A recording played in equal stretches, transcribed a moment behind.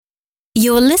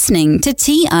You're listening to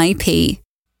TIP.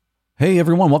 Hey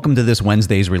everyone, welcome to this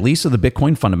Wednesday's release of the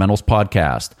Bitcoin Fundamentals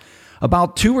Podcast.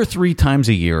 About 2 or 3 times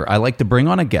a year, I like to bring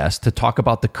on a guest to talk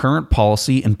about the current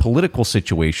policy and political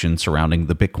situation surrounding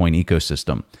the Bitcoin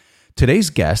ecosystem. Today's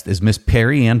guest is Ms.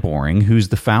 Perianne Boring, who's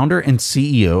the founder and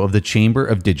CEO of the Chamber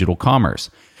of Digital Commerce.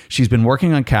 She's been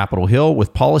working on Capitol Hill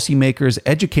with policymakers,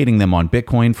 educating them on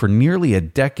Bitcoin for nearly a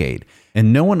decade,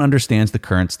 and no one understands the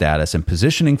current status and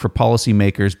positioning for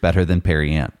policymakers better than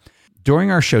Perianne. During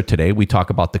our show today, we talk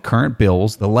about the current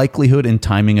bills, the likelihood and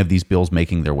timing of these bills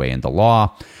making their way into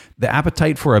law, the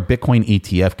appetite for a Bitcoin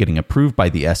ETF getting approved by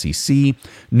the SEC,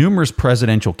 numerous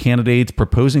presidential candidates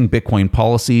proposing Bitcoin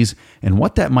policies, and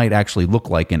what that might actually look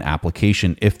like in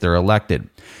application if they're elected.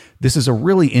 This is a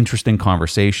really interesting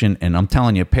conversation, and I'm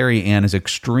telling you, Perianne is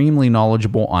extremely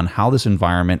knowledgeable on how this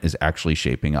environment is actually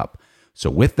shaping up.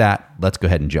 So with that, let's go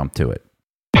ahead and jump to it.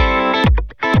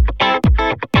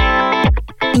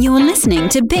 You're listening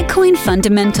to Bitcoin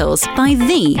Fundamentals by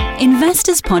the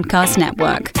Investors Podcast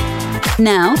Network.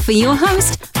 Now for your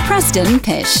host, Preston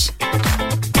Pish.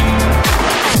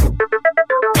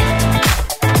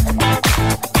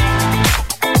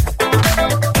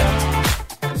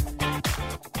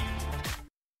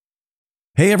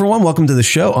 Hey everyone, welcome to the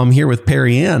show. I'm here with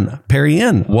Perianne.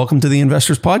 Perianne, welcome to the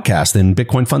Investors Podcast and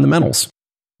Bitcoin Fundamentals.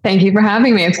 Thank you for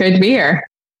having me. It's great to be here.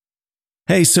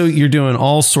 Hey, so you're doing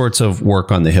all sorts of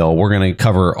work on the Hill. We're going to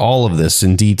cover all of this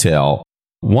in detail.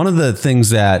 One of the things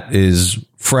that is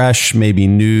fresh, maybe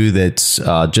new, that's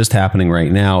just happening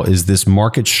right now is this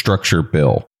market structure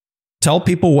bill. Tell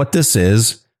people what this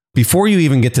is. Before you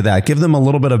even get to that, give them a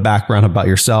little bit of background about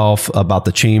yourself, about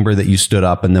the chamber that you stood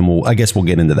up, and then we'll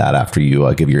get into that after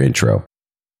you give your intro.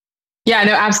 Yeah,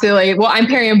 no, absolutely. Well, I'm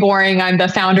Perianne Boring. I'm the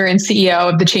founder and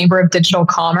CEO of the Chamber of Digital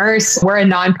Commerce. We're a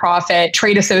nonprofit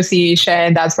trade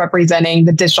association that's representing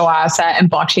the digital asset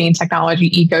and blockchain technology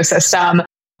ecosystem.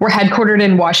 We're headquartered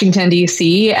in Washington,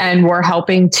 D.C., and we're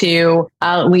helping to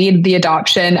lead the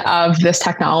adoption of this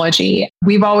technology.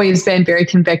 We've always been very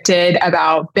convicted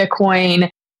about Bitcoin,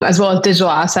 as well as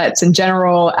digital assets in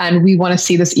general, and we want to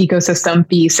see this ecosystem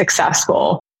be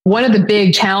successful. One of the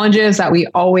big challenges that we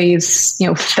always,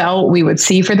 felt we would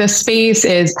see for this space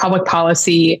is public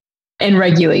policy and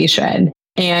regulation.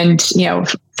 And,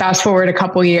 fast forward a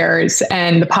couple years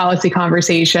and the policy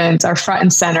conversations are front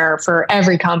and center for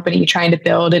every company trying to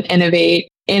build and innovate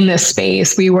in this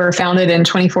space. We were founded in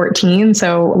 2014,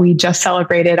 so we just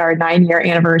celebrated our 9-year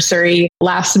anniversary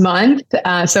last month.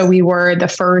 So we were the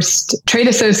first trade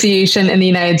association in the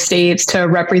United States to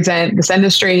represent this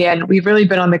industry. And we've really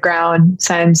been on the ground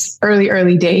since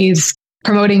early days,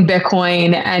 promoting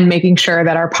Bitcoin and making sure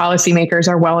that our policymakers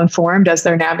are well informed as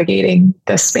they're navigating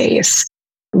this space.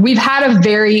 We've had a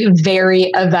very, very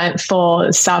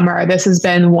eventful summer. This has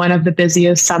been one of the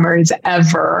busiest summers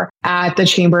ever at the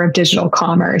Chamber of Digital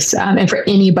Commerce and for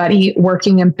anybody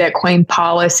working in Bitcoin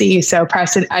policy. So,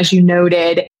 Preston, as you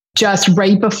noted, just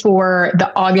right before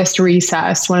the August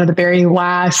recess, one of the very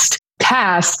last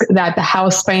tasks that the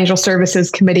House Financial Services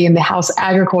Committee and the House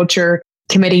Agriculture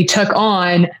Committee took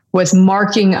on was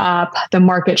marking up the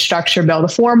market structure bill. The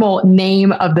formal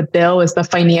name of the bill is the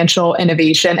Financial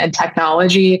Innovation and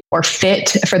Technology, or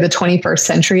FIT, for the 21st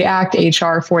Century Act,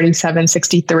 HR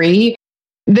 4763.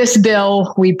 This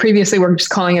bill, we previously were just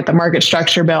calling it the market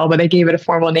structure bill, but they gave it a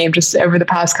formal name just over the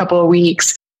past couple of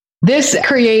weeks. This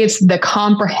creates the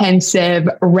comprehensive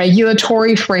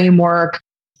regulatory framework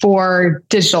for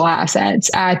digital assets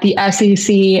at the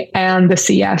SEC and the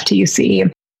CFTC.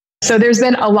 So there's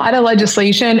been a lot of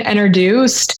legislation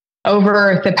introduced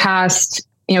over the past,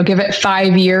 give it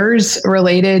 5 years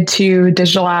related to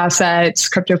digital assets,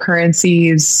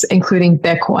 cryptocurrencies, including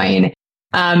Bitcoin.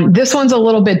 This one's a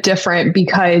little bit different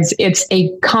because it's a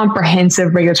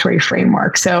comprehensive regulatory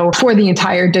framework. So for the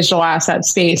entire digital asset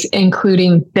space,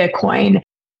 including Bitcoin.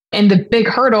 And the big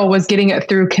hurdle was getting it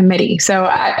through committee. So,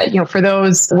 for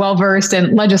those well-versed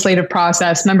in legislative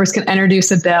process, members can introduce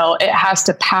a bill. It has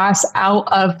to pass out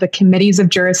of the committees of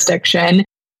jurisdiction.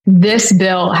 This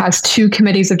bill has 2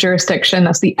 committees of jurisdiction.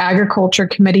 That's the Agriculture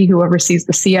Committee, who oversees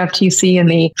the CFTC, and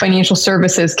the Financial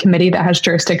Services Committee that has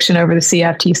jurisdiction over the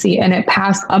CFTC. And it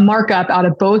passed a markup out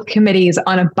of both committees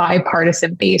on a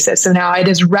bipartisan basis. So now it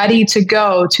is ready to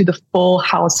go to the full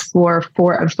House floor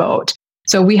for a vote.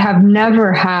 So we have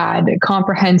never had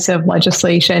comprehensive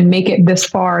legislation make it this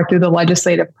far through the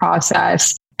legislative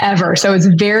process ever. So it's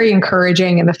very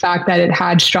encouraging. And the fact that it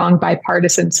had strong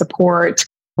bipartisan support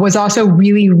was also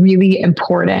really, really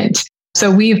important. So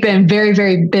we've been very,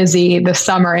 very busy this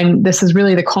summer, and this is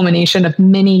really the culmination of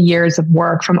many years of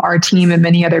work from our team and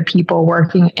many other people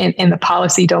working in the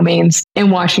policy domains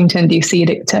in Washington, D.C.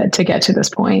 to get to this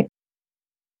point.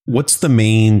 What's the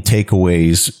main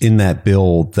takeaways in that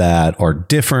bill that are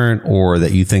different or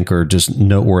that you think are just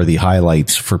noteworthy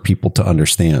highlights for people to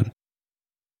understand?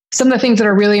 Some of the things that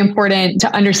are really important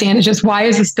to understand is just, why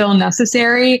is this bill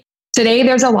necessary? Today,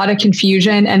 there's a lot of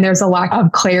confusion and there's a lack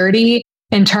of clarity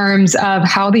in terms of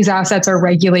how these assets are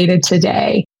regulated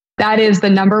today. That is the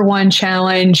number one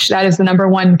challenge. That is the number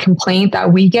one complaint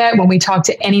that we get when we talk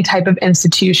to any type of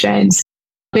institutions.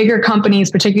 Bigger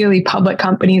companies, particularly public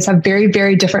companies, have very,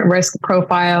 very different risk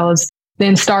profiles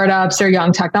than startups or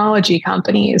young technology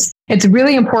companies. It's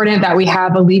really important that we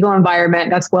have a legal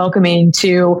environment that's welcoming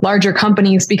to larger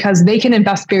companies, because they can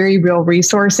invest very real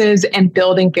resources in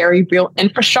building very real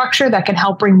infrastructure that can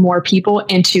help bring more people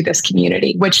into this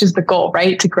community, which is the goal,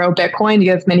 right? To grow Bitcoin, to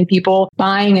get as many people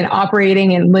buying and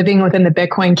operating and living within the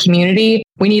Bitcoin community.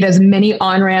 We need as many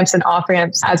on-ramps and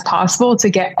off-ramps as possible to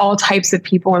get all types of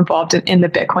people involved in the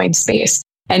Bitcoin space.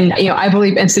 And, I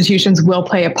believe institutions will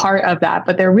play a part of that,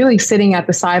 but they're really sitting at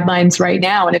the sidelines right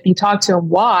now. And if you talk to them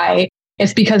why,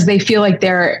 it's because they feel like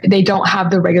they don't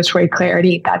have the regulatory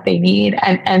clarity that they need.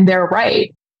 And they're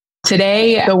right.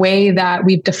 Today, the way that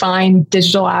we've defined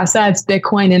digital assets,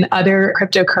 Bitcoin and other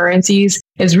cryptocurrencies,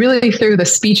 is really through the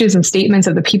speeches and statements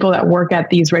of the people that work at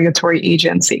these regulatory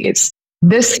agencies.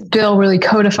 This bill really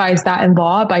codifies that in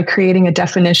law by creating a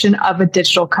definition of a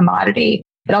digital commodity.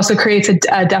 It also creates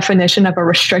a definition of a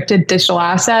restricted digital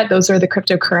asset. Those are the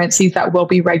cryptocurrencies that will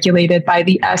be regulated by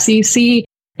the SEC. And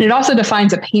it also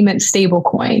defines a payment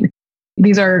stablecoin.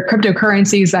 These are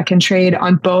cryptocurrencies that can trade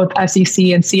on both SEC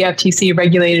and CFTC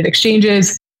regulated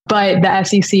exchanges, but the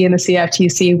SEC and the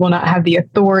CFTC will not have the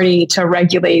authority to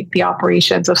regulate the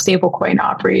operations of stablecoin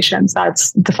operations.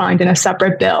 That's defined in a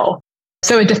separate bill.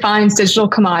 So it defines digital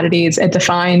commodities. It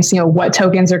defines, what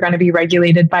tokens are going to be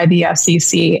regulated by the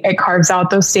SEC. It carves out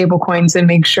those stable coins and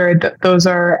makes sure that those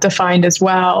are defined as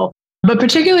well. But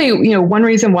particularly, one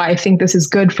reason why I think this is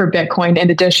good for Bitcoin,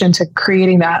 in addition to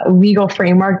creating that legal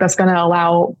framework that's going to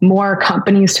allow more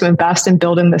companies to invest and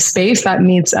build in the space that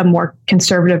meets a more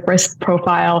conservative risk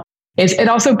profile, is it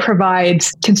also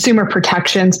provides consumer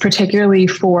protections, particularly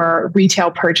for retail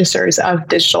purchasers of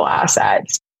digital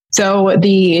assets. So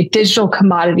the digital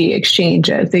commodity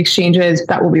exchanges, the exchanges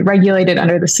that will be regulated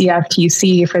under the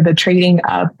CFTC for the trading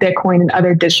of Bitcoin and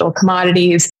other digital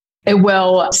commodities, it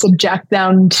will subject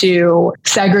them to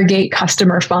segregate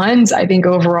customer funds. I think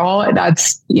overall,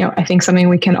 that's, I think something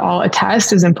we can all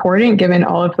attest is important given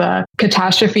all of the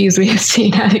catastrophes we have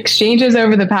seen at exchanges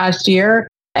over the past year.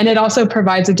 And it also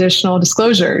provides additional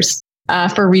disclosures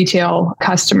for retail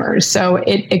customers. So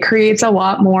it creates a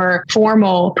lot more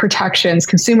formal protections,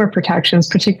 consumer protections,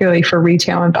 particularly for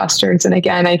retail investors. And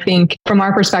again, I think from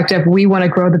our perspective, we want to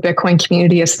grow the Bitcoin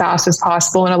community as fast as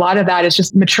possible. And a lot of that is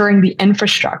just maturing the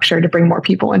infrastructure to bring more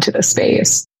people into the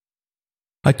space.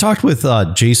 I talked with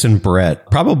Jason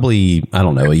Brett probably,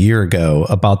 a year ago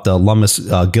about the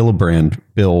Lummis-Gillibrand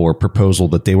bill or proposal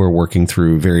that they were working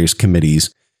through various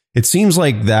committees. It seems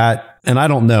like that, and I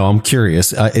don't know, I'm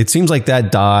curious. It seems like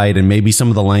that died and maybe some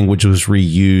of the language was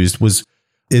reused.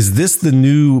 Is this the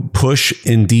new push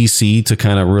in DC to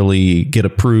kind of really get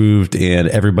approved and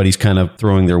everybody's kind of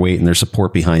throwing their weight and their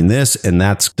support behind this and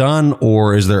that's done?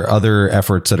 Or is there other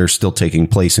efforts that are still taking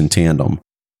place in tandem?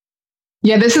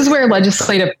 Yeah, this is where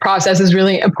legislative process is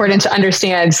really important to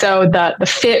understand. So the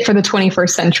Fit for the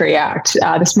 21st Century Act,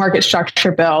 this market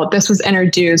structure bill, this was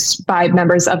introduced by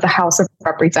members of the House of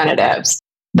Representatives.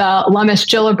 The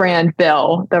Lummis-Gillibrand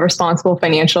bill, the Responsible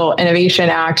Financial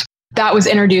Innovation Act, that was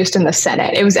introduced in the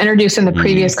Senate. It was introduced in the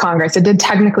previous Congress. It did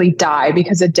technically die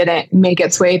because it didn't make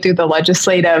its way through the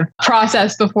legislative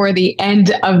process before the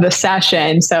end of the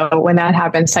session. So when that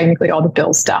happens, technically all the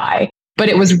bills die. But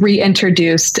it was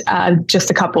reintroduced just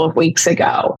a couple of weeks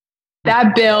ago.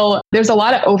 That bill, there's a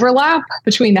lot of overlap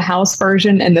between the House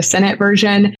version and the Senate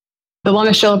version. The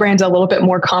Lummis-Gillibrand's a little bit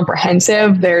more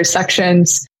comprehensive. There's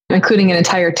sections, including an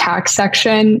entire tax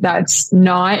section that's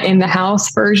not in the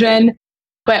House version.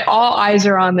 But all eyes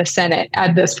are on the Senate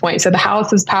at this point. So the House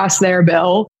has passed their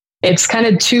bill. It's kind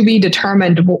of to be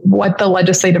determined what the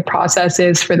legislative process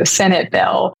is for the Senate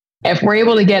bill. If we're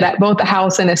able to get both the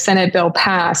House and a Senate bill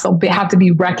passed, they'll have to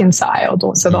be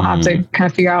reconciled. So they'll have to kind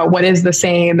of figure out what is the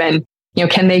same and,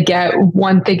 can they get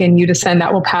one thing in unison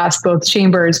that will pass both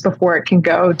chambers before it can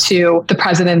go to the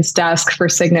president's desk for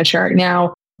signature.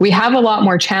 Now, We have a lot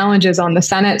more challenges on the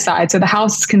Senate side. So the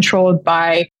House is controlled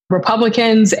by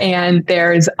Republicans, and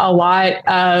there's a lot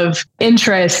of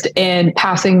interest in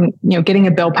passing, getting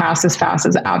a bill passed as fast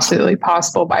as absolutely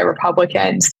possible by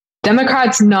Republicans.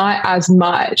 Democrats, not as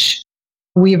much.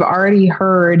 We've already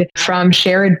heard from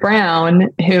Sherrod Brown,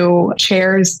 who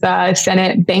chairs the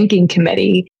Senate Banking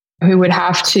Committee, who would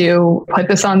have to put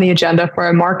this on the agenda for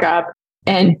a markup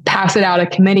and pass it out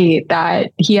of committee,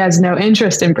 that he has no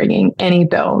interest in bringing any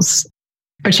bills,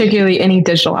 particularly any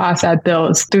digital asset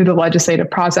bills, through the legislative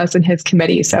process in his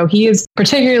committee. So he is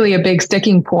particularly a big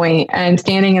sticking point and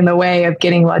standing in the way of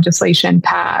getting legislation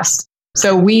passed.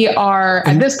 So we are,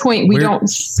 at this point,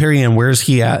 Perianne, where's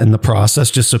he at in the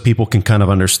process, just so people can kind of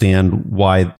understand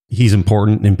why he's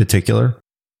important in particular?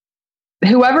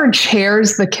 Whoever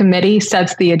chairs the committee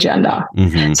sets the agenda.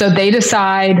 Mm-hmm. So they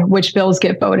decide which bills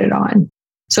get voted on.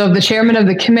 So if the chairman of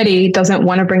the committee doesn't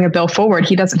want to bring a bill forward,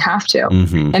 he doesn't have to.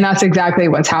 Mm-hmm. And that's exactly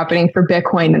what's happening for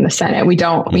Bitcoin in the Senate. We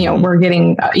don't, we're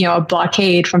getting, a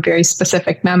blockade from very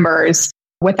specific members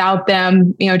without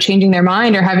them, changing their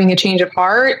mind or having a change of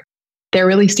heart. They're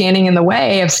really standing in the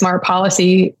way of smart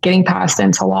policy getting passed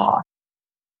into law.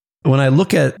 When I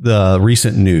look at the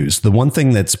recent news, the one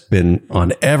thing that's been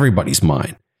on everybody's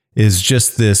mind is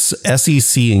just this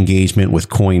SEC engagement with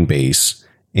Coinbase.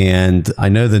 And I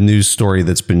know the news story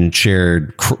that's been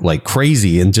shared like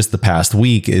crazy in just the past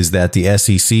week is that the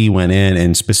SEC went in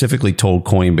and specifically told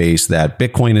Coinbase that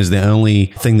Bitcoin is the only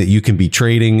thing that you can be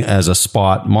trading as a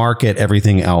spot market.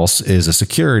 Everything else is a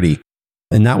security.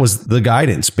 And that was the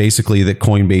guidance, basically, that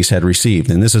Coinbase had received.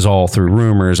 And this is all through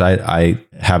rumors. I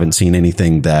haven't seen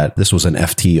anything that this was an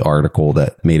FT article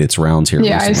that made its rounds here.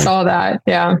 Yeah, recently. I saw that.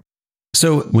 Yeah.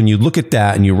 So when you look at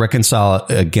that and you reconcile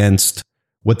it against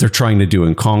what they're trying to do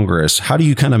in Congress, how do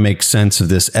you kind of make sense of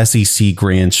this SEC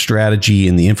grand strategy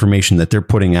and the information that they're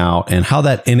putting out and how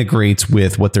that integrates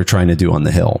with what they're trying to do on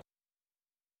the Hill?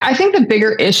 I think the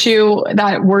bigger issue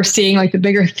that we're seeing, like the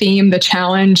bigger theme, the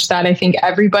challenge that I think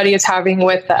everybody is having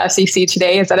with the SEC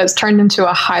today is that it's turned into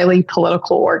a highly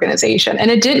political organization. And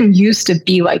it didn't used to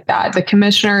be like that. The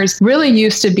commissioners really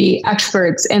used to be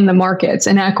experts in the markets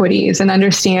and equities and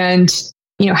understand,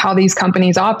 how these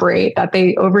companies operate, that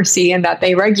they oversee and that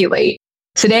they regulate.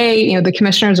 Today, the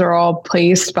commissioners are all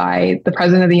placed by the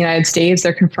president of the United States.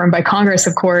 They're confirmed by Congress,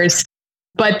 of course.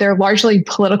 But they're largely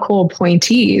political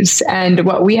appointees. And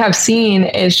what we have seen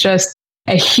is just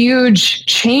a huge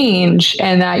change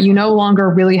in that you no longer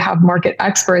really have market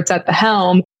experts at the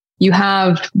helm. You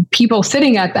have people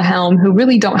sitting at the helm who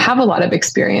really don't have a lot of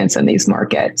experience in these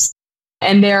markets.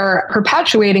 And they're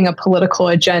perpetuating a political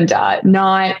agenda,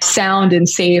 not sound and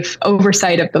safe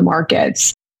oversight of the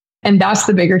markets. And that's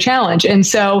the bigger challenge. And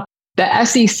so the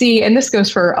SEC, and this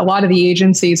goes for a lot of the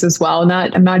agencies as well.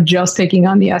 I'm not just picking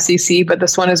on the SEC, but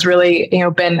this one has really,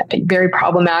 been very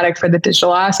problematic for the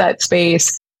digital asset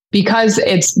space because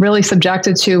it's really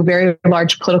subjected to very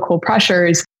large political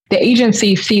pressures. The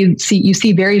agency you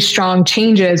see very strong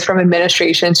changes from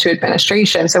administration to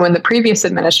administration. So in the previous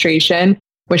administration,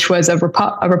 which was a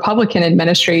Republican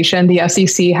administration, the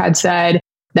SEC had said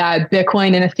that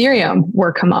Bitcoin and Ethereum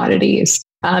were commodities.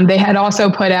 They had also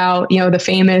put out, the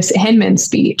famous Hinman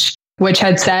speech, which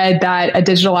had said that a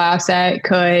digital asset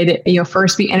could,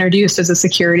 first be introduced as a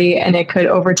security and it could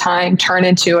over time turn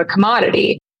into a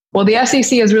commodity. Well, the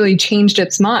SEC has really changed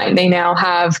its mind. They now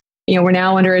have, we're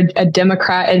now under a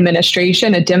Democrat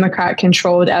administration, a Democrat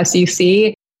controlled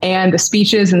SEC, and the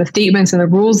speeches and the statements and the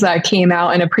rules that came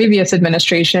out in a previous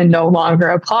administration no longer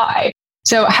apply.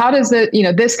 So how does it,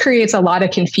 this creates a lot of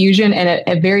confusion and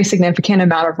a very significant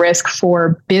amount of risk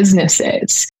for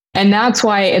businesses. And that's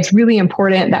why it's really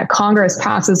important that Congress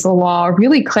passes a law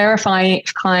really clarifying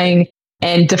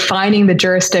and defining the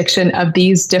jurisdiction of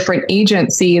these different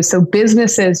agencies so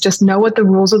businesses just know what the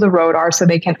rules of the road are so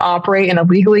they can operate in a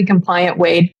legally compliant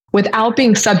way without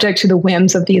being subject to the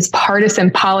whims of these partisan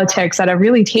politics that have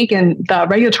really taken the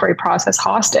regulatory process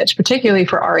hostage, particularly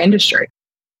for our industry.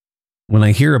 When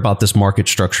I hear about this market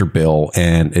structure bill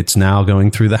and it's now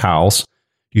going through the House,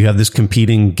 you have this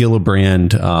competing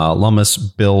Gillibrand-Lummis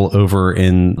bill over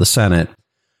in the Senate.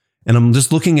 And I'm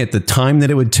just looking at the time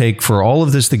that it would take for all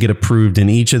of this to get approved in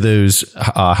each of those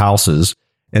houses,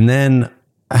 and then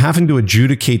having to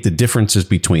adjudicate the differences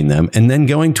between them, and then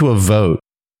going to a vote.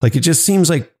 Like, it just seems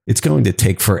like it's going to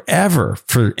take forever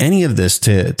for any of this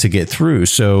to get through.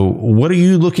 So what are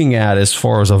you looking at as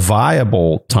far as a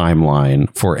viable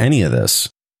timeline for any of this?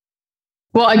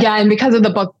 Well, again, because of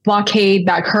the blockade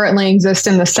that currently exists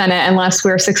in the Senate, unless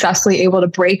we're successfully able to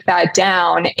break that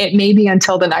down, it may be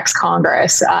until the next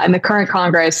Congress. And the current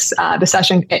Congress, the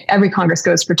session, every Congress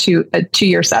goes for a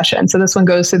two-year session. So this one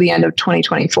goes to the end of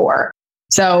 2024.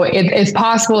 So it's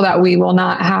possible that we will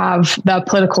not have the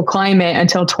political climate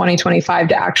until 2025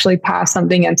 to actually pass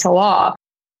something into law.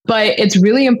 But it's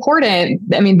really important.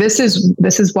 I mean, this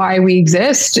is why we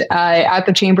exist at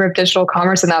the Chamber of Digital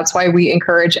Commerce. And that's why we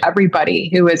encourage everybody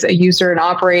who is a user and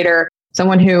operator,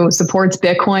 someone who supports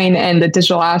Bitcoin and the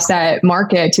digital asset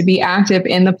market, to be active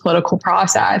in the political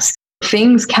process.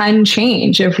 Things can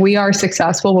change if we are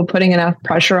successful with putting enough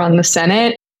pressure on the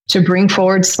Senate to bring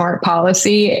forward smart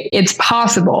policy. It's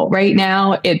possible. Right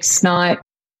now, it's not.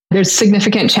 There's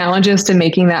significant challenges to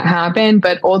making that happen,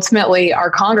 but ultimately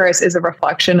our Congress is a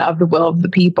reflection of the will of the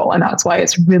people. And that's why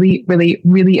it's really, really,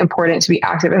 really important to be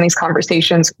active in these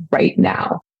conversations right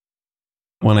now.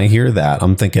 When I hear that,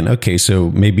 I'm thinking, okay,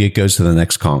 so maybe it goes to the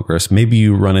next Congress. Maybe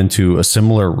you run into a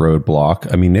similar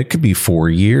roadblock. I mean, it could be 4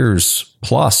 years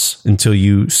plus until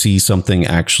you see something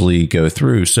actually go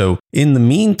through. So in the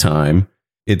meantime,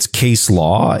 it's case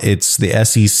law. It's the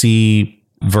SEC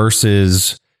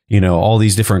versus all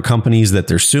these different companies that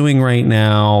they're suing right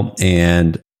now.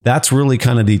 And that's really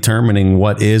kind of determining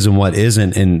what is and what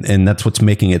isn't. And that's what's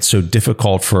making it so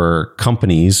difficult for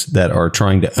companies that are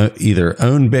trying to either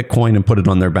own Bitcoin and put it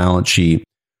on their balance sheet,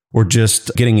 or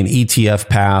just getting an ETF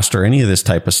passed or any of this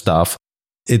type of stuff.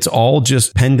 It's all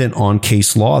just pendant on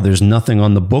case law. There's nothing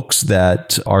on the books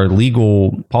that our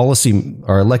legal policy,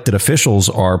 our elected officials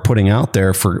are putting out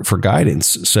there for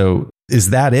guidance. So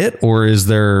is that it, or is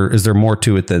there more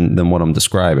to it than what I'm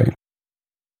describing?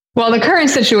 Well, the current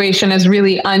situation is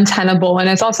really untenable, and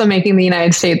it's also making the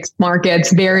United States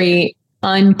markets very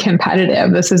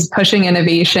uncompetitive. This is pushing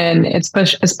innovation. It's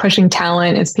pushing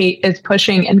talent. It's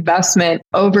pushing investment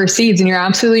overseas. And you're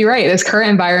absolutely right. This current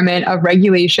environment of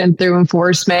regulation through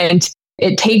enforcement,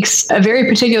 it takes a very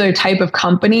particular type of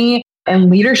company and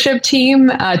leadership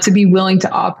team to be willing to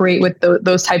operate with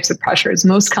those types of pressures.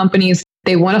 Most companies,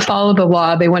 they want to follow the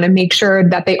law. They want to make sure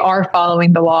that they are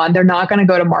following the law, and they're not going to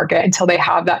go to market until they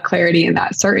have that clarity and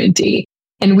that certainty.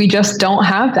 And we just don't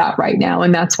have that right now.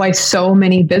 And that's why so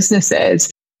many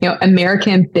businesses,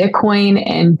 American Bitcoin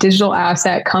and digital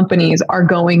asset companies are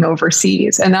going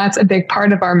overseas. And that's a big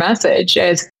part of our message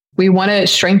is we want to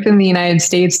strengthen the United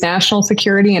States national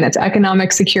security and its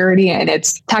economic security and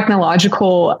its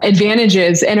technological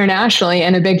advantages internationally.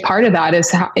 And a big part of that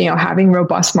is, having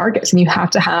robust markets. And you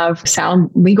have to have sound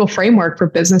legal framework for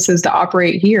businesses to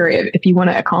operate here if you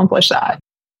want to accomplish that.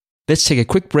 Let's take a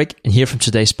quick break and hear from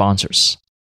today's sponsors.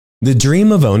 The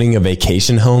dream of owning a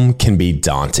vacation home can be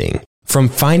daunting. From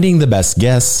finding the best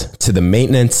guests, to the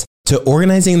maintenance, to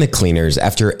organizing the cleaners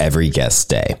after every guest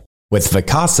stay. With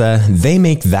Vacasa, they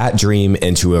make that dream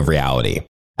into a reality.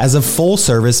 As a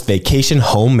full-service vacation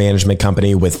home management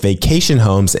company with vacation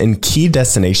homes in key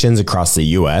destinations across the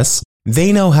U.S.,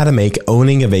 they know how to make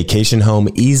owning a vacation home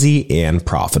easy and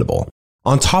profitable.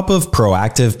 On top of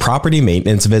proactive property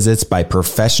maintenance visits by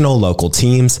professional local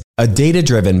teams, a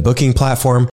data-driven booking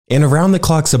platform, and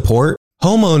around-the-clock support,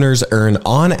 homeowners earn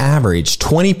on average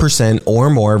 20% or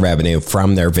more revenue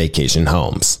from their vacation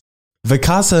homes.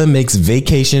 Vacasa makes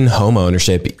vacation home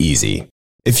ownership easy.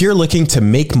 If you're looking to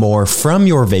make more from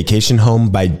your vacation home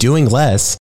by doing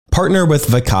less, partner with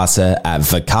Vacasa at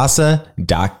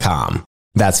vacasa.com.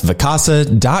 That's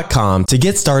vacasa.com to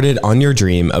get started on your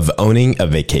dream of owning a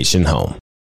vacation home.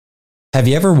 Have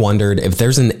you ever wondered if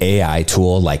there's an AI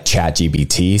tool like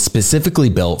ChatGPT specifically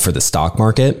built for the stock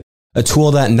market? A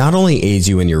tool that not only aids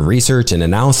you in your research and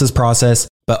analysis process,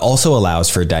 but also allows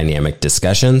for dynamic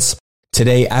discussions?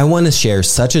 Today, I want to share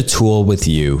such a tool with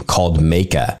you called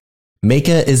Meka.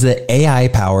 Meka is the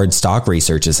AI-powered stock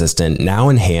research assistant now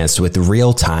enhanced with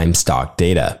real-time stock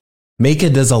data.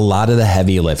 Meka does a lot of the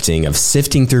heavy lifting of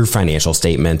sifting through financial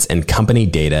statements and company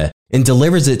data and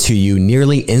delivers it to you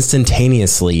nearly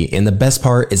instantaneously, and the best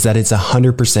part is that it's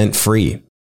 100% free.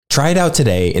 Try it out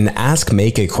today and ask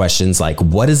Meka questions like,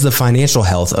 what is the financial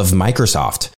health of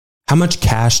Microsoft? How much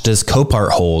cash does Copart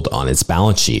hold on its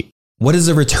balance sheet? What is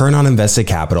the return on invested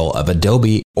capital of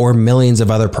Adobe, or millions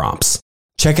of other prompts?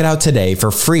 Check it out today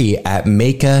for free at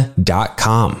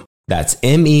Meka.com. That's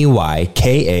MEYKA.com.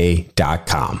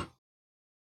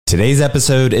 Today's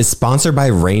episode is sponsored by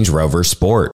Range Rover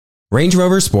Sport. Range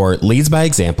Rover Sport leads by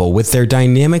example with their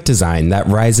dynamic design that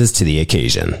rises to the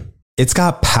occasion. It's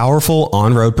got powerful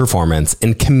on-road performance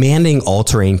and commanding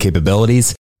all-terrain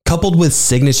capabilities, coupled with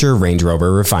signature Range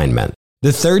Rover refinement.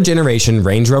 The third generation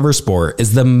Range Rover Sport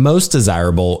is the most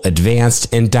desirable,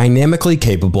 advanced, and dynamically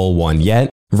capable one yet,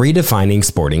 redefining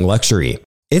sporting luxury.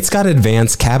 It's got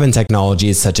advanced cabin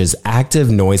technologies such as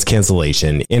active noise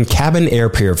cancellation and cabin air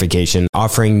purification,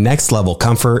 offering next-level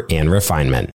comfort and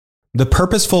refinement. The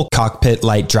purposeful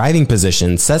cockpit-like driving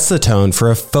position sets the tone for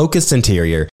a focused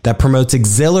interior that promotes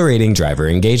exhilarating driver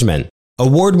engagement.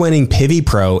 Award-winning Pivi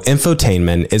Pro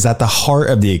infotainment is at the heart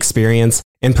of the experience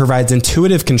and provides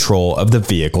intuitive control of the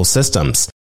vehicle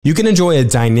systems. You can enjoy a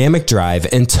dynamic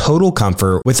drive in total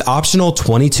comfort with optional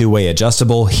 22-way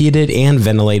adjustable, heated and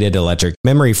ventilated electric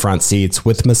memory front seats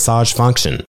with massage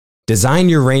function. Design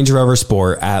your Range Rover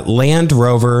Sport at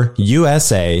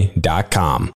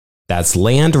LandRoverUSA.com. That's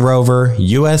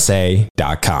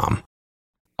LandRoverUSA.com.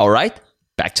 All right,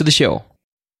 back to the show.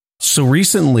 So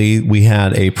recently we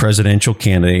had a presidential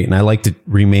candidate, and I like to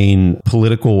remain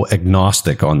political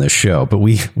agnostic on this show, but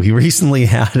we recently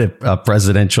had a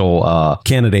presidential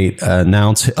candidate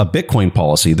announce a Bitcoin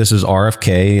policy. This is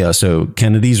RFK. So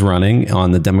Kennedy's running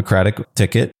on the Democratic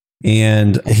ticket,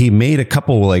 and he made a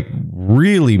couple like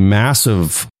really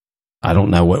massive, I don't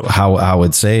know how I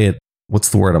would say it. What's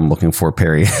the word I'm looking for,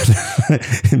 Perry?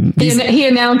 He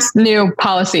announced new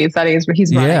policies that he's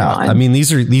running on. I mean,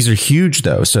 these are huge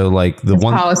though. So like the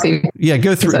one policy. Yeah,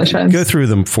 go through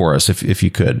them for us if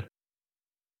you could.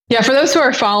 Yeah, for those who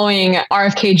are following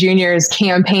RFK Jr.'s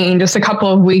campaign just a couple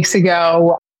of weeks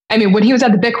ago, I mean, when he was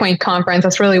at the Bitcoin conference,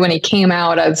 that's really when he came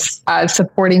out as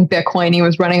supporting Bitcoin. He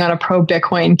was running on a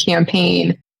pro-Bitcoin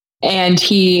campaign. And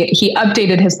he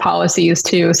updated his policies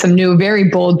to some new, very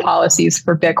bold policies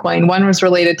for Bitcoin. One was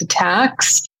related to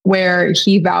tax, where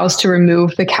he vows to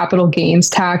remove the capital gains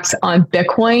tax on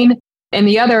Bitcoin. And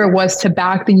the other was to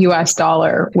back the US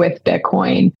dollar with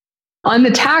Bitcoin. On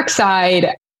the tax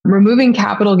side, removing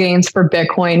capital gains for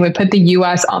Bitcoin would put the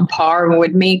US on par and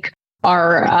would make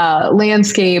our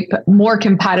landscape more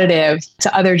competitive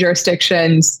to other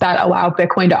jurisdictions that allow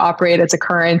Bitcoin to operate as a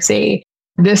currency.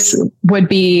 This would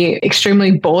be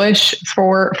extremely bullish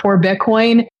for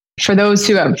Bitcoin. For those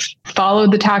who have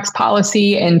followed the tax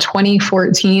policy, in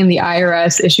 2014, the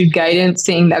IRS issued guidance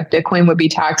saying that Bitcoin would be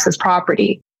taxed as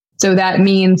property. So that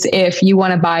means if you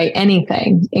want to buy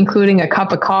anything, including a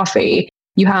cup of coffee,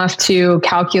 you have to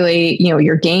calculate,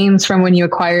 your gains from when you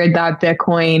acquired that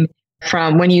Bitcoin,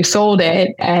 from when you sold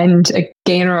it, and a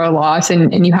gain or a loss,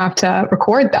 and you have to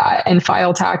record that and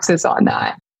file taxes on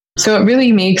that. So it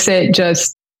really makes it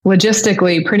just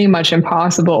logistically pretty much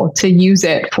impossible to use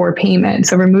it for payment.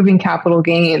 So removing capital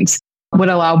gains would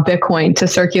allow Bitcoin to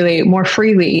circulate more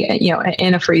freely,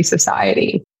 in a free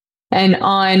society. And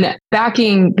on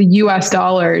backing the US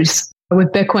dollars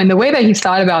with Bitcoin, the way that he's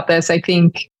thought about this, I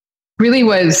think, really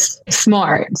was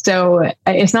smart. So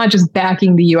it's not just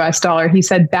backing the US dollar. He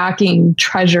said backing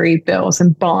treasury bills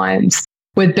and bonds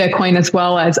with Bitcoin, as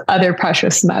well as other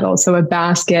precious metals. So a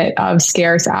basket of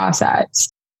scarce assets.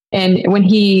 And when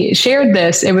he shared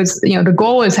this, it was, the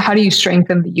goal is, how do you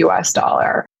strengthen the US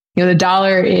dollar? The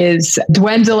dollar is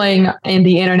dwindling in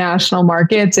the international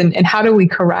markets, and how do we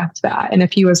correct that? And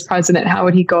if he was president, how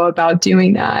would he go about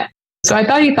doing that? So I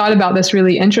thought he thought about this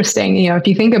really interesting. If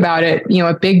you think about it,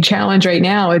 a big challenge right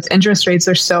now is interest rates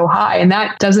are so high, and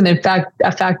that doesn't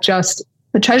affect just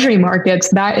the treasury markets,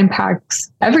 that impacts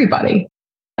everybody.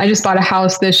 I just bought a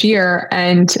house this year,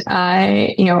 and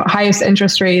highest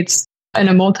interest rates in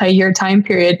a multi-year time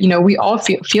period, we all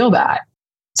feel that.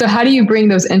 So how do you bring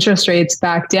those interest rates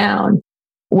back down?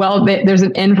 Well, there's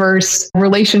an inverse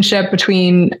relationship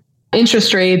between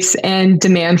interest rates and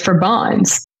demand for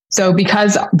bonds. So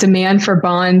because demand for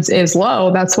bonds is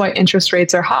low, that's why interest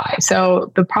rates are high. So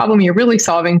the problem you're really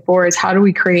solving for is, how do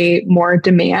we create more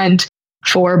demand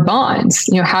for bonds?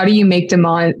 How do you make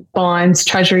bonds,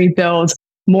 treasury bills,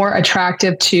 more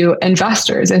attractive to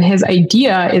investors? And his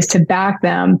idea is to back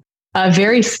them a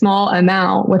very small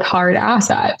amount with hard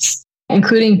assets,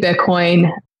 including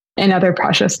Bitcoin and other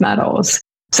precious metals.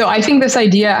 So I think this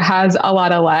idea has a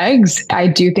lot of legs. I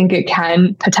do think it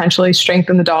can potentially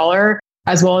strengthen the dollar,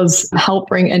 as well as help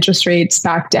bring interest rates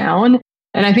back down.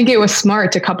 And I think it was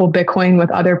smart to couple Bitcoin with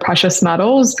other precious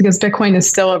metals, because Bitcoin is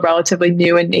still a relatively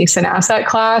new and nascent asset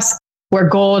class, where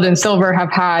gold and silver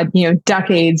have had,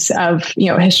 decades of,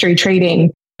 history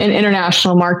trading in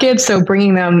international markets. So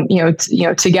bringing them,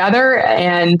 together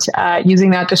and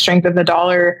using that to strengthen the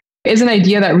dollar is an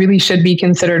idea that really should be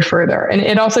considered further. And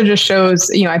it also just shows,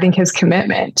 I think, his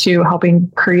commitment to helping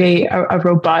create a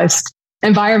robust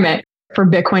environment for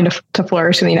Bitcoin to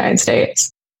flourish in the United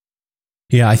States.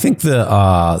 Yeah, I think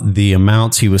the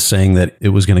amounts he was saying that it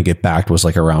was going to get backed was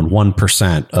like around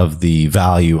 1% of the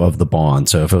value of the bond.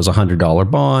 So if it was a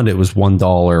 $100 bond, it was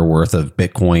 $1 worth of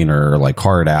Bitcoin or like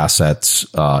hard assets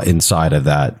inside of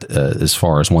that. As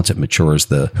far as once it matures,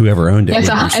 whoever owned it. It's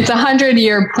a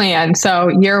 100-year plan. So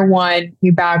year one,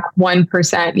 you back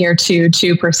 1%. Year two,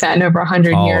 2%. Over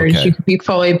 100 years, okay. You could be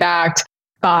fully backed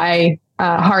by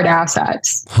hard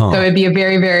assets. So it'd be a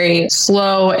very, very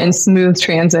slow and smooth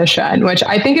transition, which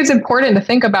I think is important to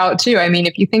think about too. I mean,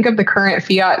 if you think of the current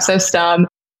fiat system,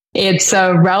 it's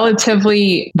a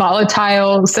relatively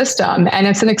volatile system and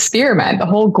it's an experiment. The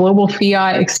whole global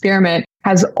fiat experiment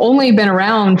has only been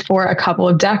around for a couple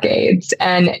of decades.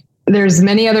 And there's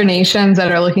many other nations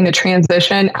that are looking to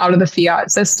transition out of the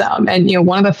fiat system. And,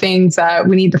 one of the things that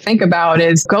we need to think about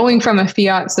is going from a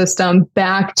fiat system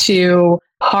back to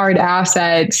hard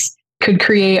assets could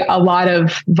create a lot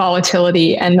of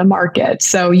volatility in the market.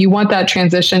 So you want that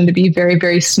transition to be very,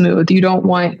 very smooth. You don't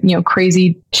want,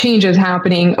 crazy changes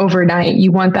happening overnight.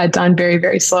 You want that done very,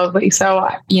 very slowly. So,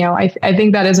 I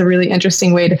think that is a really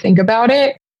interesting way to think about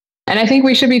it. And I think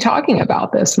we should be talking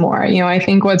about this more. I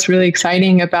think what's really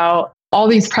exciting about all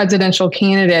these presidential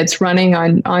candidates running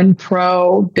on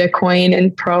pro Bitcoin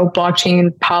and pro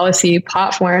blockchain policy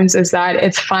platforms is that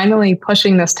it's finally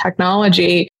pushing this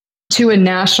technology to a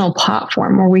national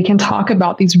platform where we can talk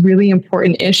about these really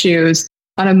important issues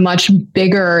on a much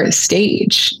bigger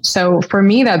stage. So for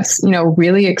me, that's,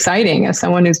 really exciting as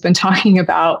someone who's been talking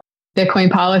about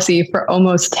Bitcoin policy for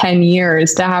almost 10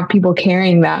 years to have people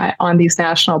carrying that on these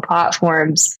national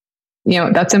platforms.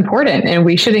 That's important. And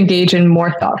we should engage in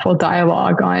more thoughtful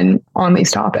dialogue on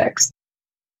these topics.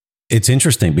 It's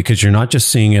interesting because you're not just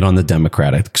seeing it on the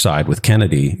Democratic side with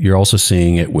Kennedy. You're also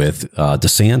seeing it with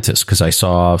DeSantis, because I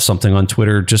saw something on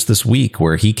Twitter just this week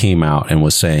where he came out and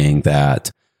was saying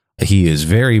that he is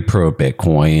very pro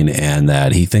Bitcoin and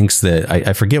that he thinks that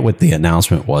I forget what the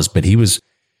announcement was, but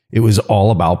it was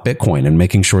all about Bitcoin and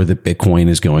making sure that Bitcoin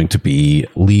is going to be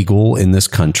legal in this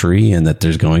country and that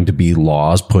there's going to be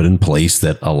laws put in place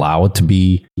that allow it to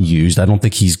be used. I don't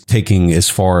think he's taking as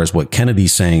far as what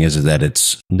Kennedy's saying is that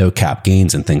it's no cap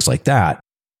gains and things like that,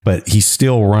 but he's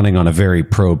still running on a very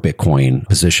pro Bitcoin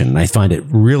position. And I find it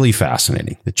really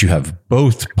fascinating that you have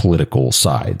both political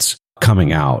sides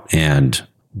coming out and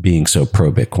being so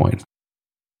pro Bitcoin.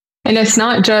 And it's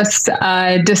not just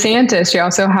DeSantis. You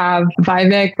also have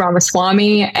Vivek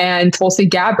Ramaswamy and Tulsi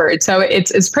Gabbard. So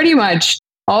it's pretty much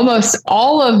almost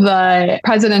all of the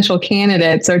presidential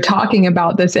candidates are talking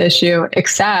about this issue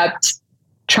except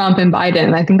Trump and Biden.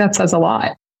 And I think that says a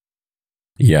lot.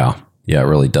 Yeah, it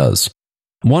really does.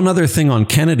 One other thing on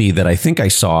Kennedy that I think I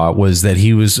saw was that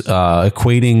he was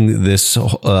equating this,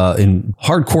 in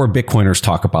hardcore Bitcoiners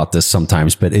talk about this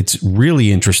sometimes, but it's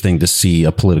really interesting to see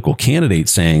a political candidate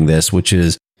saying this, which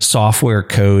is software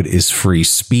code is free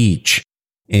speech.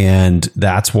 And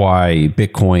that's why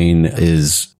Bitcoin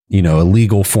is, a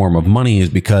legal form of money, is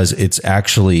because it's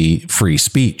actually free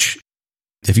speech.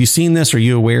 Have you seen this? Are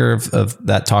you aware of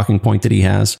that talking point that he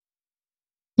has?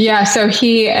 Yeah, so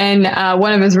he, in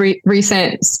one of his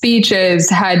recent speeches,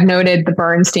 had noted the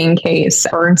Bernstein case,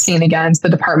 Bernstein against the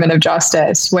Department of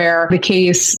Justice, where the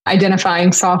case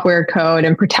identifying software code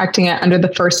and protecting it under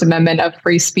the First Amendment of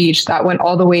free speech that went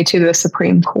all the way to the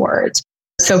Supreme Court.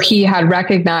 So he had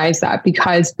recognized that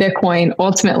because Bitcoin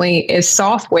ultimately is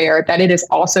software, that it is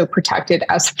also protected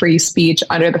as free speech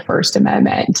under the First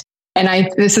Amendment.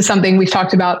 And this is something we've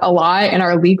talked about a lot in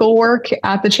our legal work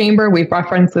at the Chamber. We've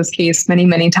referenced this case many,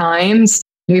 many times.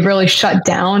 We've really shut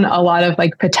down a lot of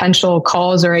potential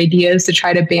calls or ideas to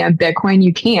try to ban Bitcoin.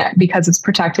 You can't, because it's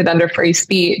protected under free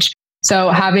speech. So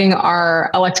having our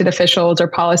elected officials or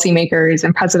policymakers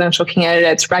and presidential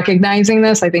candidates recognizing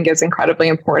this, I think is incredibly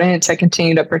important to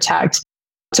continue to protect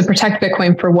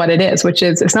Bitcoin for what it is, which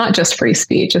is, it's not just free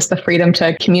speech, it's the freedom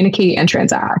to communicate and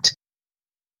transact.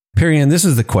 Perianne, this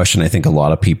is the question I think a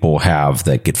lot of people have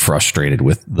that get frustrated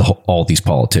with all these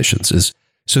politicians is,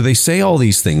 so they say all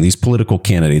these things, these political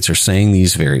candidates are saying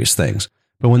these various things,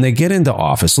 but when they get into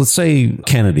office, let's say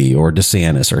Kennedy or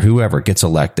DeSantis or whoever gets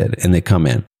elected and they come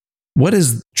in, what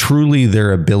is truly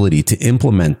their ability to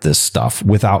implement this stuff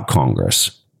without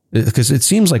Congress? Because it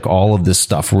seems like all of this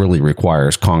stuff really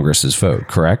requires Congress's vote,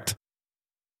 correct?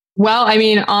 Well, I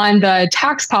mean, on the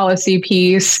tax policy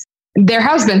piece, there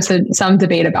has been some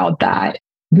debate about that.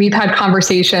 We've had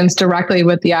conversations directly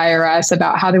with the IRS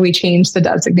about how do we change the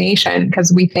designation,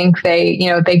 because we think they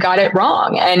got it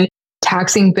wrong. And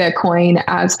taxing Bitcoin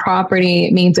as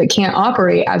property means it can't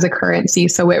operate as a currency.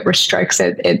 So it restricts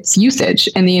its usage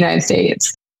in the United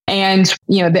States. And,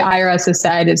 the IRS has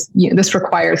said this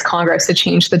requires Congress to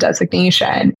change the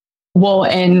designation. Well,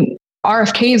 in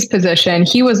RFK's position,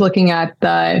 he was looking at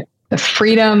the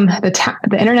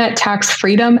Internet Tax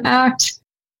Freedom Act.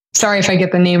 Sorry if I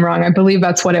get the name wrong. I believe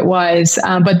that's what it was.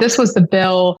 But this was the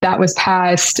bill that was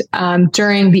passed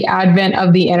during the advent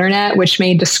of the internet, which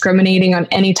made discriminating on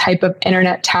any type of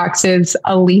internet taxes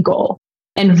illegal.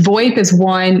 And VoIP is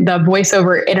the Voice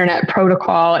over Internet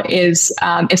Protocol is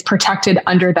protected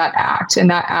under that act. And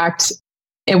that act,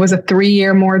 it was a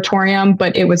 3-year moratorium,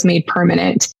 but it was made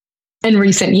permanent in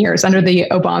recent years under the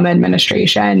Obama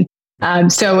administration.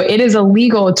 So it is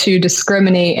illegal to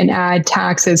discriminate and add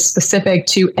taxes specific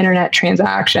to internet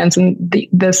transactions. And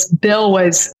this bill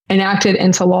was enacted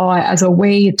into law as a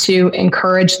way to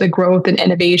encourage the growth and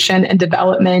innovation and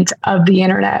development of the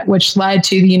internet, which led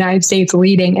to the United States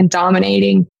leading and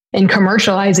dominating and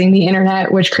commercializing the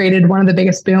internet, which created one of the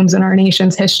biggest booms in our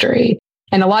nation's history.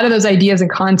 And a lot of those ideas and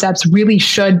concepts really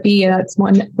should be,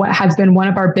 what has been one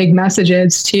of our big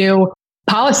messages to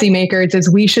policymakers, is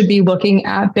we should be looking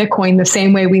at Bitcoin the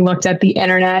same way we looked at the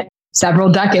internet several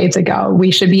decades ago.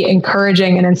 We should be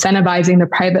encouraging and incentivizing the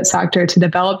private sector to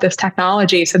develop this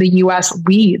technology so the U.S.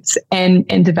 leads in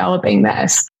developing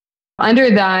this. Under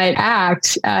that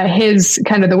act,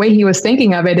 the way he was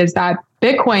thinking of it is that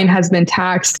Bitcoin has been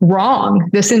taxed wrong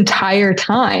this entire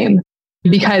time,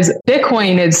 because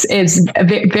Bitcoin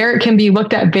can be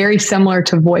looked at very similar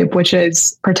to VoIP, which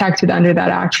is protected under that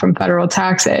act from federal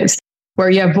taxes. Where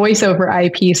you have voice over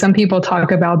IP, some people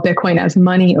talk about Bitcoin as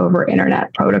money over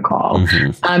internet protocol.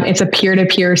 Mm-hmm. It's a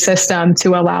peer-to-peer system to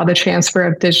allow the transfer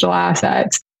of digital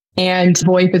assets. And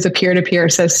VoIP is a peer-to-peer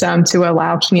system to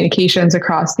allow communications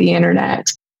across the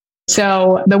internet.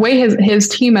 So the way his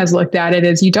team has looked at it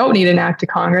is you don't need an act of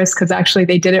Congress, because actually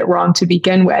they did it wrong to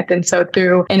begin with. And so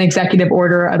through an executive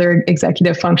order or other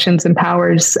executive functions and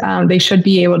powers, they should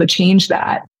be able to change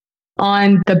that.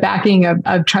 On the backing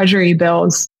of treasury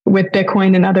bills with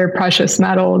Bitcoin and other precious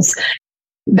metals,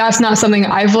 that's not something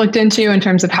I've looked into in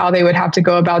terms of how they would have to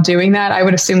go about doing that. I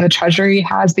would assume the Treasury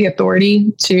has the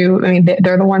authority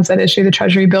they're the ones that issue the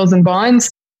Treasury bills and bonds.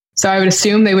 So I would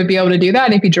assume they would be able to do that.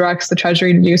 And if he directs the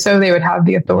Treasury to do so, they would have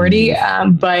the authority.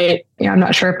 But I'm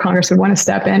not sure if Congress would want to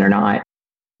step in or not.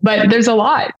 But there's a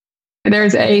lot.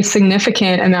 There's a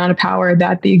significant amount of power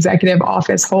that the executive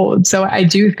office holds. So I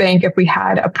do think if we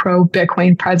had a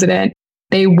pro-Bitcoin president,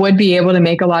 they would be able to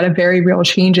make a lot of very real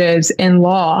changes in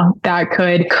law that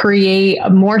could create a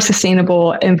more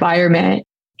sustainable environment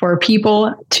for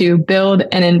people to build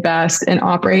and invest and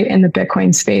operate in the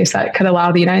Bitcoin space that could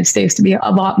allow the United States to be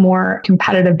a lot more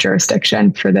competitive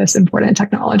jurisdiction for this important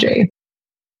technology.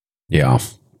 Yeah,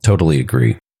 totally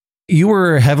agree. You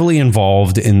were heavily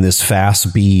involved in this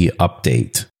FASB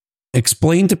update.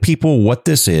 Explain to people what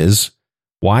this is,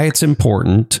 why it's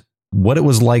important, what it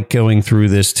was like going through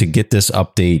this to get this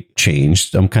update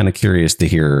changed. I'm kind of curious to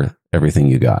hear everything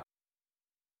you got.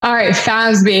 All right,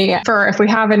 FASB. If we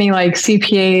have any like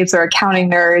CPAs or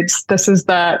accounting nerds, this is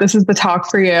the talk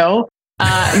for you.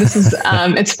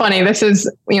 It's funny. This is,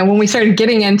 when we started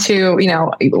getting into,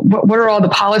 what are all the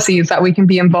policies that we can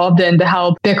be involved in to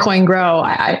help Bitcoin grow?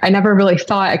 I never really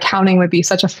thought accounting would be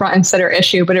such a front and center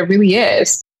issue, but it really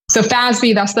is. So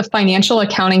FASB, that's the Financial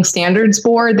Accounting Standards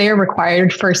Board. They are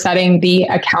required for setting the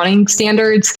accounting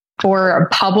standards for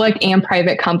public and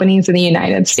private companies in the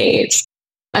United States.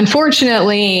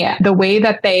 Unfortunately, the way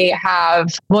that they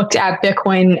have looked at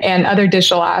Bitcoin and other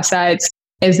digital assets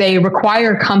is they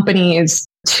require companies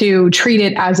to treat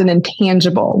it as an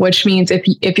intangible, which means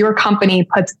if your company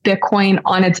puts Bitcoin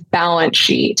on its balance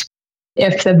sheet,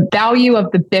 if the value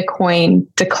of the Bitcoin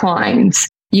declines,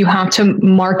 you have to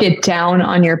mark it down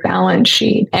on your balance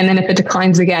sheet. And then if it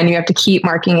declines again, you have to keep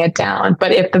marking it down.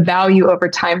 But if the value over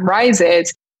time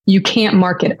rises, you can't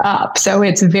mark it up. So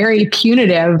it's very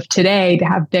punitive today to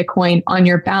have Bitcoin on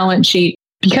your balance sheet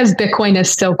because Bitcoin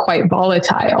is still quite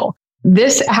volatile.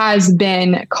 This has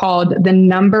been called the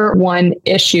number one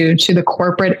issue to the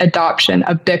corporate adoption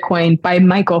of Bitcoin by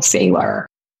Michael Saylor.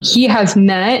 He has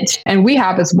met, and we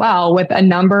have as well, with a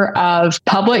number of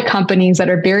public companies that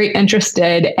are very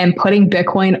interested in putting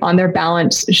Bitcoin on their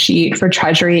balance sheet for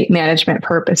treasury management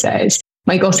purposes.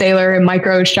 Michael Saylor and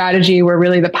MicroStrategy were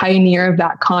really the pioneer of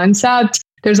that concept.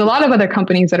 There's a lot of other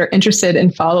companies that are interested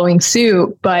in following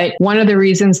suit, but one of the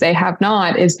reasons they have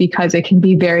not is because it can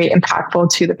be very impactful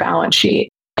to the balance sheet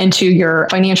and to your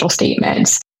financial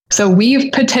statements. So we've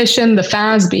petitioned the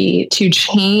FASB to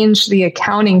change the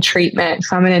accounting treatment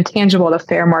from an intangible to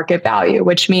fair market value,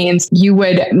 which means you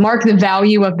would mark the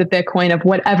value of the Bitcoin of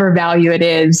whatever value it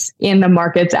is in the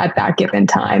markets at that given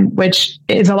time, which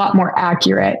is a lot more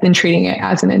accurate than treating it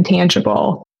as an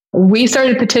intangible. We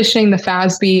started petitioning the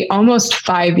FASB almost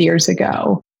 5 years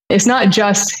ago. It's not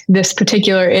just this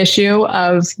particular issue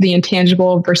of the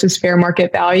intangible versus fair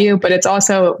market value, but it's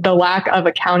also the lack of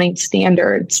accounting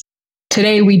standards.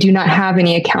 Today, we do not have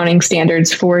any accounting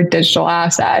standards for digital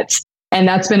assets. And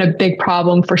that's been a big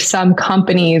problem for some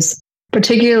companies,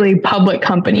 particularly public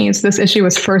companies. This issue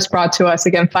was first brought to us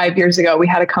again 5 years ago. We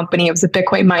had a company, it was a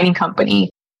Bitcoin mining company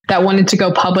that wanted to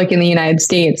go public in the United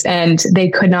States, and they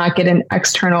could not get an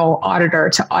external auditor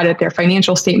to audit their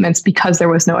financial statements because there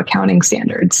was no accounting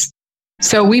standards.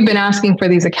 So we've been asking for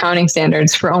these accounting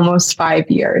standards for almost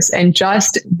 5 years. And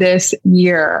just this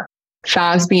year,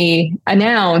 FASB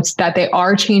announced that they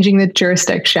are changing the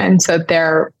jurisdiction. So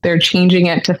they're changing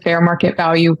it to fair market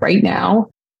value right now.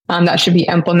 That should be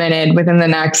implemented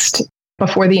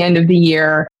before the end of the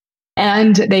year.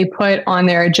 And they put on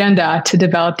their agenda to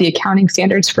develop the accounting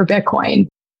standards for Bitcoin.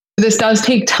 This does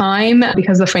take time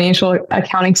because the Financial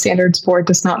Accounting Standards Board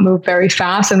does not move very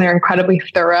fast and they're incredibly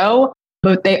thorough.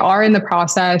 But they are in the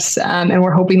process, and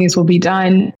we're hoping these will be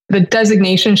done. The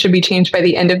designation should be changed by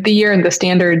the end of the year, and the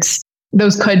standards,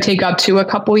 those could take up to a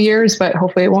couple years, but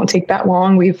hopefully it won't take that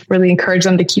long. We've really encouraged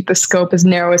them to keep the scope as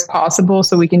narrow as possible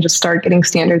so we can just start getting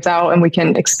standards out and we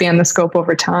can expand the scope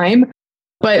over time.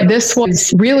 But this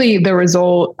was really the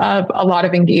result of a lot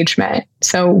of engagement.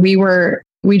 So we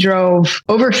drove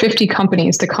over 50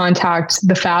 companies to contact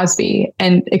the FASB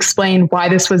and explain why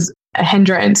this was a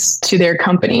hindrance to their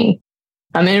company.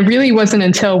 And it really wasn't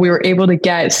until we were able to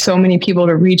get so many people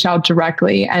to reach out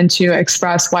directly and to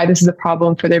express why this is a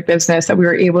problem for their business that we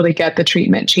were able to get the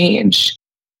treatment changed.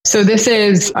 So this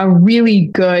is a really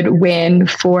good win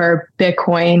for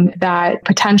Bitcoin that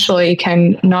potentially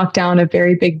can knock down a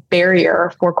very big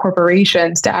barrier for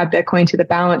corporations to add Bitcoin to the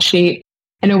balance sheet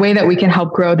in a way that we can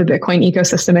help grow the Bitcoin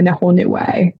ecosystem in a whole new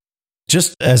way.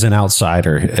 Just as an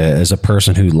outsider, as a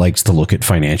person who likes to look at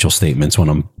financial statements when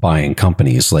I'm buying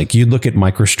companies, like you look at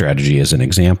MicroStrategy as an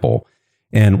example.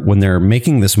 And when they're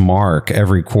making this mark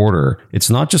every quarter, it's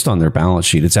not just on their balance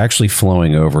sheet, it's actually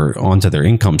flowing over onto their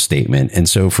income statement. And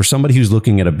so for somebody who's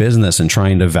looking at a business and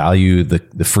trying to value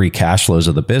the free cash flows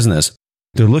of the business,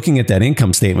 they're looking at that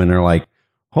income statement and they're like,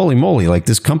 holy moly, like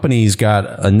this company's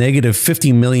got a negative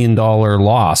 $50 million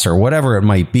loss or whatever it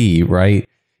might be, right?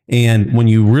 And when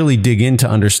you really dig in to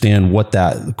understand what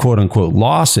that quote unquote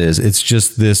loss is, it's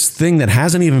just this thing that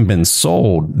hasn't even been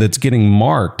sold that's getting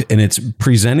marked, and it's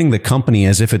presenting the company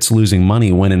as if it's losing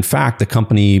money when in fact the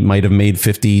company might have made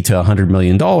 $50 to $100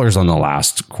 million on the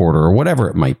last quarter or whatever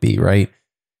it might be, right?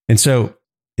 And so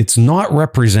it's not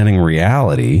representing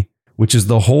reality, which is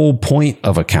the whole point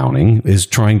of accounting, is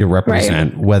trying to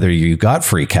represent whether you got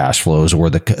free cash flows or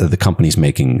the company's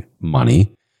making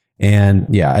money. And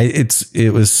yeah,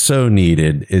 it was so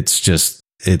needed. I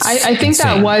think insane.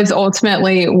 That was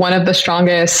ultimately one of the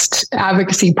strongest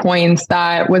advocacy points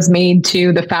that was made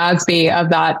to the FASB, of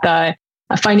that the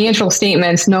financial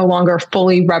statements no longer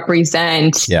fully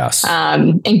represent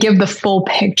and give the full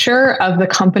picture of the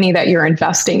company that you're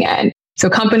investing in. So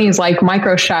companies like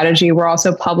MicroStrategy were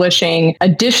also publishing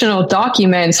additional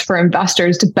documents for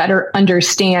investors to better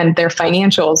understand their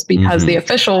financials, because the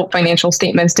official financial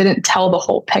statements didn't tell the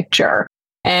whole picture.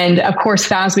 And of course,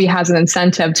 FASB has an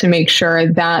incentive to make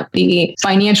sure that the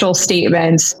financial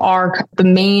statements are the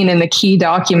main and the key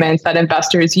documents that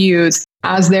investors use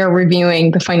as they're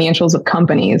reviewing the financials of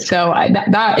companies. So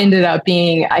that ended up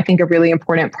being, I think, a really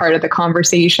important part of the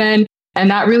conversation. And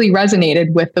that really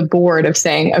resonated with the board of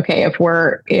saying, okay,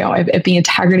 if the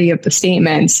integrity of the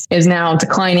statements is now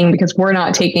declining because we're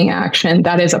not taking action,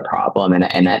 that is a problem.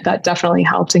 And that definitely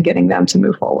helped in getting them to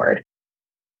move forward.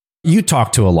 You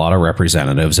talk to a lot of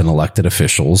representatives and elected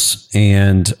officials,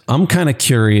 and I'm kind of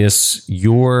curious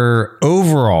your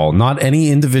overall, not any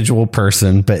individual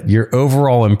person, but your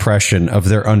overall impression of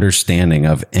their understanding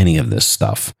of any of this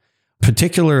stuff,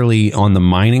 particularly on the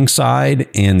mining side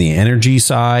and the energy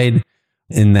side.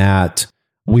 In that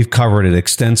we've covered it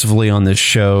extensively on this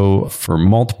show for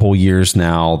multiple years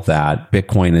now, that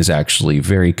Bitcoin is actually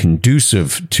very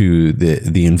conducive to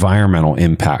the environmental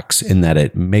impacts, in that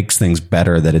it makes things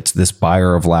better, that it's this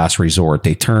buyer of last resort.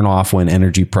 They turn off when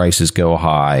energy prices go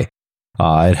high.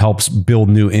 It helps build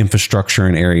new infrastructure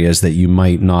in areas that you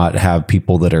might not have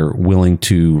people that are willing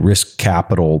to risk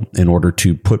capital in order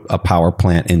to put a power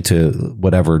plant into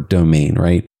whatever domain,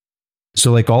 right?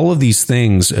 So like all of these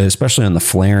things, especially on the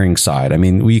flaring side, I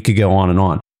mean, we could go on and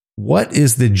on. What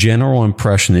is the general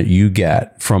impression that you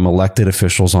get from elected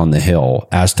officials on the Hill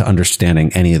as to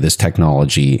understanding any of this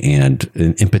technology and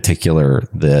in particular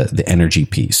the energy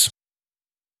piece?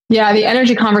 Yeah, the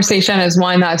energy conversation is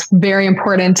one that's very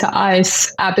important to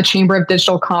us at the Chamber of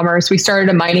Digital Commerce. We started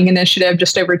a mining initiative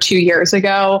just over 2 years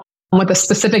ago with a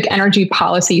specific energy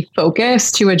policy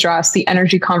focus to address the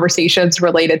energy conversations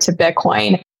related to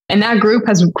Bitcoin. And that group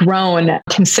has grown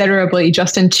considerably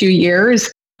just in 2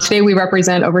 years. Today, we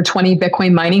represent over 20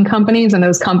 Bitcoin mining companies, and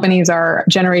those companies are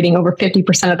generating over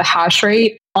 50% of the hash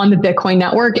rate on the Bitcoin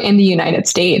network in the United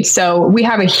States. So we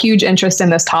have a huge interest in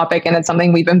this topic, and it's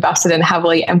something we've invested in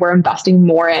heavily, and we're investing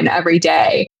more in every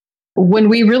day. When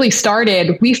we really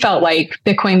started, we felt like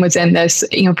Bitcoin was in this,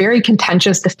 very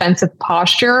contentious defensive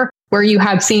posture where you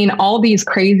had seen all these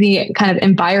crazy kind of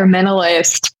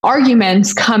environmentalist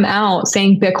arguments come out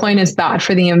saying Bitcoin is bad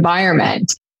for the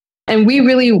environment. And we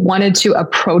really wanted to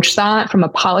approach that from a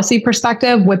policy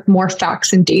perspective with more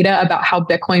facts and data about how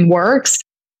Bitcoin works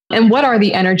and what are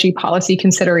the energy policy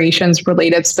considerations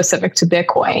related specific to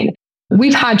Bitcoin.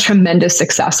 We've had tremendous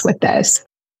success with this.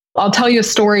 I'll tell you a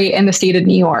story in the state of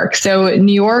New York. So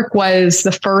New York was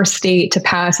the first state to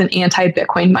pass an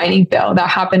anti-Bitcoin mining bill that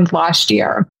happened last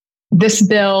year. This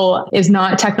bill is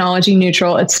not technology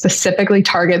neutral. It specifically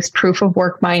targets proof of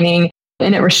work mining,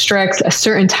 and it restricts a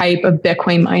certain type of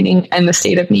Bitcoin mining in the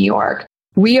state of New York.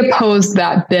 We opposed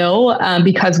that bill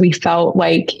because we felt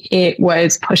like it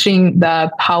was pushing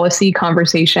the policy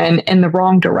conversation in the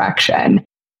wrong direction.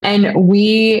 And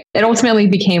it ultimately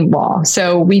became law.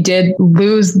 So we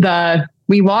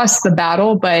lost the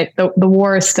battle, but the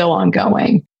war is still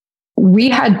ongoing. We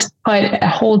had put a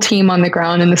whole team on the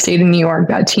ground in the state of New York.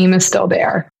 That team is still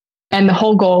there. And the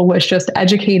whole goal was just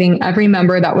educating every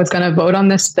member that was going to vote on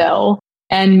this bill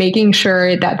and making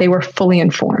sure that they were fully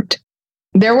informed.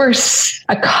 There were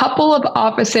a couple of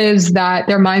offices that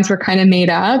their minds were kind of made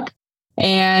up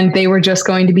and they were just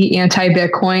going to be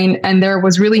anti-Bitcoin. And there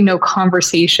was really no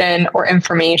conversation or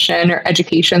information or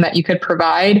education that you could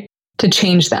provide to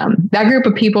change them. That group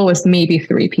of people was maybe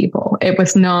 3 people. It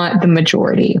was not the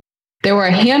majority. There were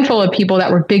a handful of people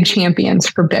that were big champions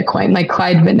for Bitcoin, like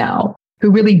Clyde Vinnell,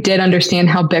 who really did understand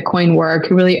how Bitcoin worked,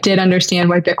 who really did understand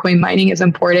why Bitcoin mining is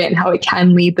important and how it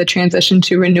can lead the transition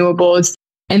to renewables.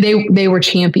 And they were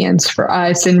champions for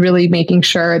us in really making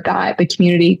sure that the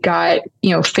community got,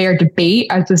 fair debate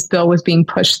as this bill was being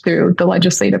pushed through the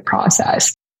legislative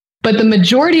process. But the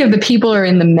majority of the people are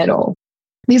in the middle.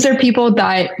 These are people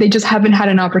that they just haven't had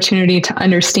an opportunity to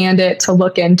understand it, to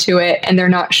look into it, and they're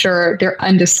not sure, they're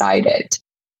undecided.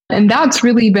 And that's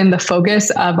really been the focus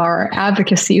of our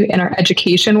advocacy and our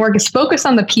education work, is focus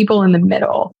on the people in the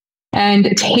middle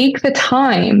and take the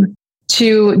time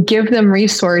to give them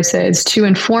resources to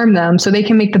inform them so they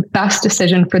can make the best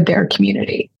decision for their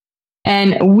community.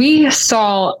 And we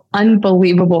saw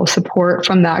unbelievable support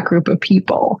from that group of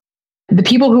people. The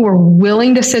people who were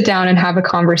willing to sit down and have a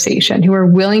conversation, who were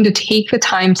willing to take the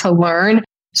time to learn.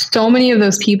 So many of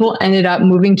those people ended up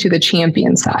moving to the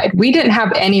champion side. We didn't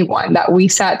have anyone that we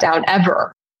sat down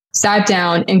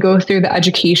and go through the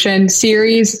education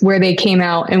series where they came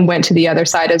out and went to the other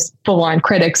side as full-on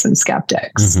critics and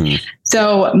skeptics. Mm-hmm.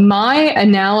 So my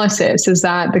analysis is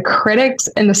that the critics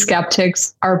and the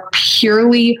skeptics are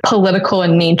purely political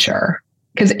in nature.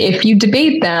 Because if you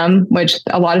debate them, which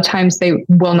a lot of times they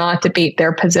will not debate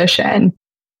their position,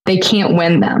 they can't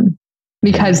win them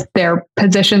because their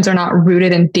positions are not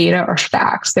rooted in data or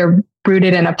facts. They're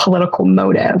rooted in a political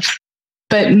motive.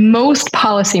 But most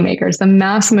policymakers, the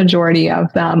mass majority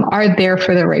of them, are there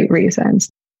for the right reasons.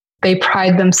 They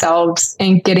pride themselves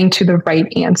in getting to the right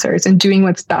answers and doing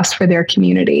what's best for their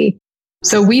community.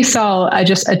 So we saw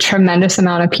just a tremendous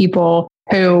amount of people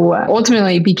who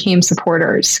ultimately became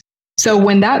supporters. So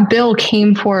when that bill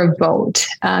came for a vote,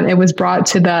 it was brought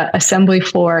to the assembly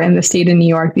floor in the state of New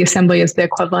York. The assembly is the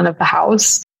equivalent of the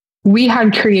House. We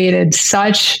had created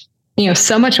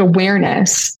so much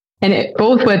awareness, and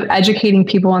both with educating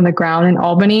people on the ground in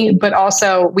Albany, but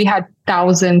also we had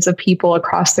thousands of people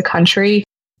across the country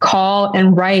call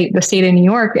and write the state of New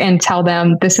York and tell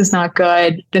them this is not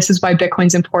good. This is why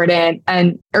Bitcoin's important,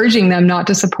 and urging them not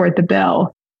to support the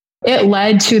bill. It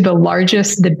led to the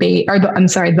longest debate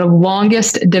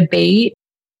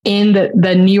in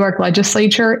the New York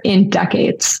legislature in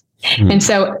decades. Mm. And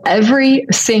so every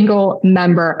single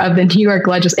member of the New York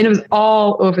legislature, and it was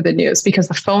all over the news because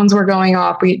the phones were going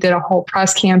off. We did a whole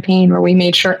press campaign where we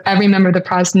made sure every member of the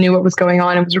press knew what was going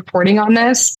on and was reporting on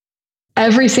this.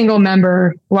 Every single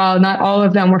member, while not all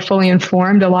of them were fully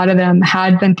informed, a lot of them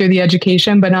had been through the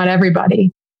education, but not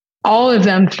everybody. all of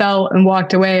them felt and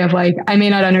walked away of like, I may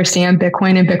not understand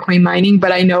Bitcoin and Bitcoin mining,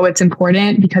 but I know it's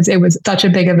important because it was such a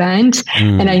big event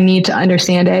and I need to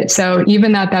understand it. So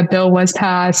even that bill was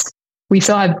passed, we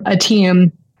still have a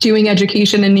team doing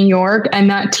education in New York, and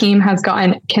that team has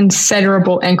gotten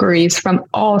considerable inquiries from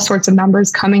all sorts of members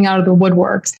coming out of the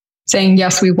woodworks saying,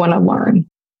 yes, we want to learn,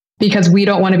 because we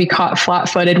don't want to be caught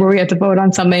flat-footed where we have to vote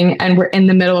on something and we're in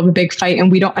the middle of a big fight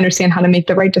and we don't understand how to make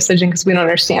the right decision because we don't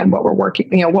understand what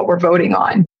what we're voting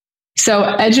on. So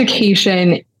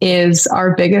education is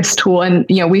our biggest tool. And,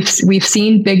 we've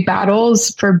seen big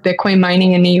battles for Bitcoin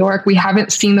mining in New York. We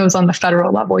haven't seen those on the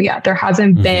federal level yet. There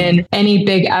hasn't been any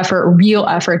big real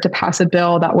effort to pass a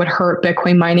bill that would hurt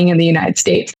Bitcoin mining in the United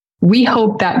States. We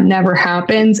hope that never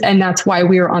happens. And that's why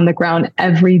we are on the ground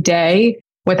every day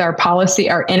with our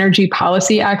energy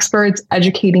policy experts,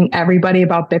 educating everybody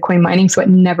about Bitcoin mining so it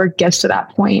never gets to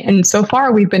that point. And so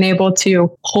far, we've been able to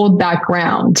hold that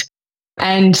ground.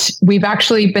 And we've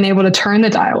actually been able to turn the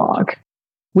dialogue.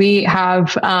 We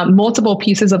have multiple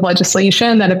pieces of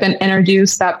legislation that have been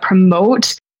introduced that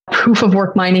promote proof of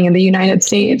work mining in the United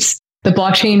States. The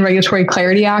Blockchain Regulatory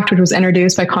Clarity Act, which was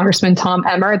introduced by Congressman Tom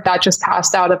Emmer, that just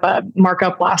passed out of a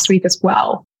markup last week as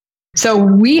well. So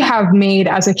we have made,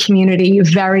 as a community,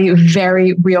 very,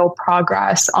 very real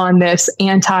progress on this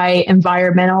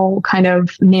anti-environmental kind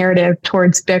of narrative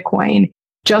towards Bitcoin,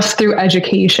 just through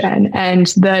education. And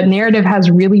the narrative has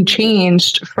really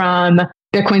changed from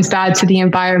Bitcoin's bad to the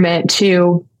environment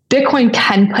to Bitcoin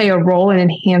can play a role in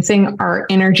enhancing our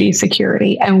energy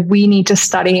security. And we need to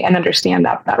study and understand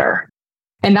that better.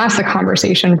 And that's the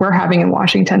conversation we're having in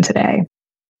Washington today.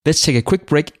 Let's take a quick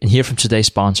break and hear from today's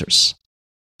sponsors.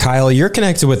 Kyle, you're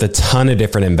connected with a ton of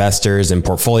different investors and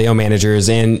portfolio managers,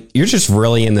 and you're just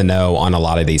really in the know on a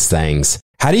lot of these things.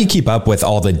 How do you keep up with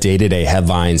all the day-to-day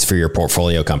headlines for your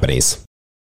portfolio companies?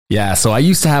 Yeah, so I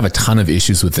used to have a ton of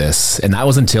issues with this, and that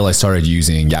was until I started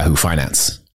using Yahoo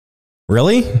Finance.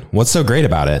 Really? What's so great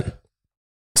about it?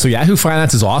 So Yahoo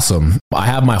Finance is awesome. I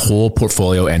have my whole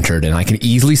portfolio entered, and I can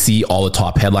easily see all the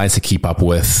top headlines to keep up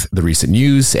with the recent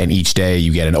news. And each day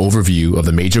you get an overview of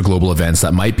the major global events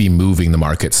that might be moving the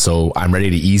market. So I'm ready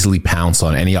to easily pounce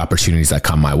on any opportunities that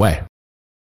come my way.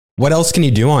 What else can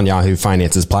you do on Yahoo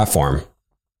Finance's platform?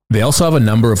 They also have a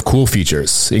number of cool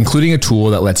features, including a tool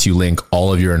that lets you link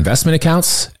all of your investment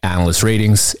accounts, analyst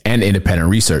ratings, and independent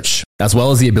research, as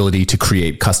well as the ability to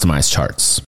create customized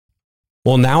charts.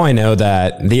 Well, now I know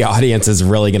that the audience is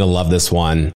really going to love this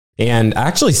one, and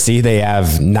actually see they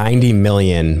have 90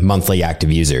 million monthly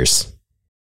active users.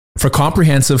 For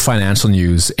comprehensive financial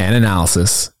news and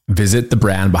analysis, visit the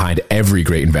brand behind every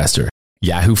great investor,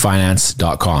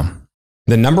 yahoofinance.com.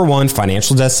 The number one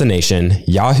financial destination,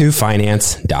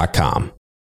 yahoofinance.com.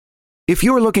 If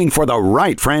you're looking for the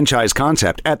right franchise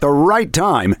concept at the right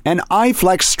time, an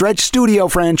iFlex Stretch Studio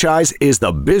franchise is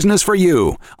the business for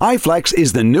you. iFlex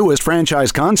is the newest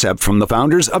franchise concept from the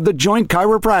founders of The Joint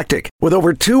Chiropractic. With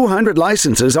over 200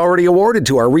 licenses already awarded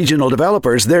to our regional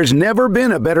developers, there's never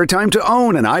been a better time to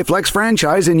own an iFlex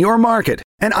franchise in your market.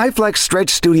 An iFlex Stretch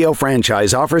Studio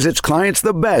franchise offers its clients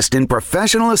the best in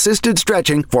professional assisted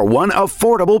stretching for one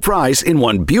affordable price in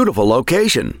one beautiful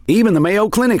location. Even the Mayo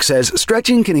Clinic says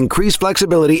stretching can increase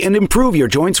flexibility and improve your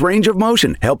joints' range of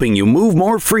motion, helping you move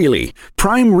more freely.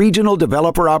 Prime regional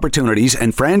developer opportunities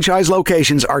and franchise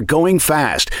locations are going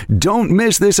fast. Don't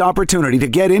miss this opportunity to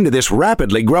get into this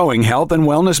rapidly growing health and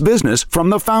wellness business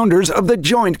from the founders of The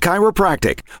Joint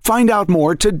Chiropractic. Find out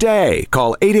more today.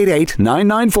 Call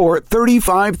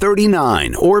 888-994-3539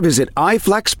 or visit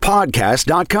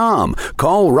iflexpodcast.com.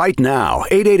 Call right now,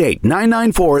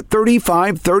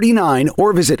 888-994-3539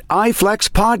 or visit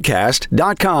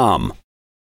iflexpodcast.com.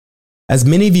 As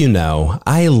many of you know,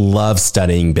 I love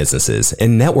studying businesses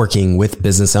and networking with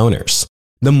business owners.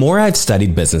 The more I've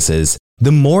studied businesses,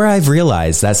 the more I've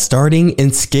realized that starting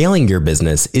and scaling your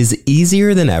business is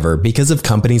easier than ever because of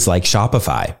companies like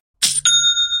Shopify.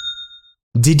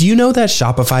 Did you know that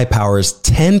Shopify powers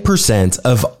 10%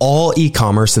 of all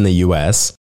e-commerce in the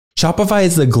US? Shopify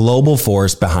is the global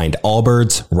force behind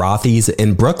Allbirds, Rothy's,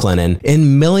 and Brooklinen,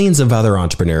 and millions of other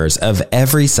entrepreneurs of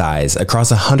every size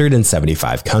across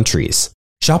 175 countries.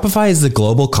 Shopify is the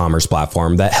global commerce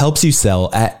platform that helps you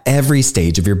sell at every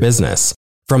stage of your business,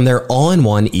 from their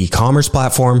all-in-one e-commerce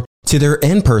platform to their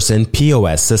in-person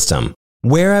POS system.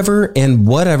 Wherever and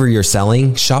whatever you're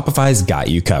selling, Shopify's got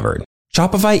you covered.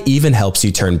 Shopify even helps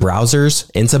you turn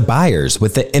browsers into buyers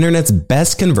with the internet's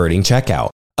best converting checkout,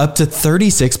 up to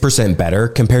 36% better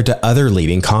compared to other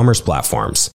leading commerce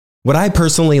platforms. What I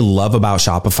personally love about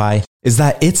Shopify is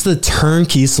that it's the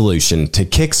turnkey solution to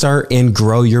kickstart and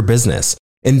grow your business.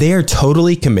 And they are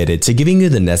totally committed to giving you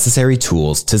the necessary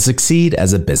tools to succeed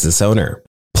as a business owner.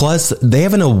 Plus, they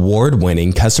have an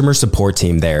award-winning customer support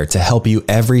team there to help you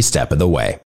every step of the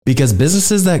way. Because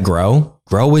businesses that grow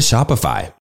with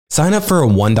Shopify. Sign up for a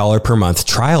 $1 per month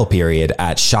trial period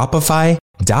at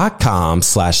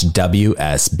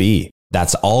shopify.com/WSB.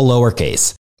 That's all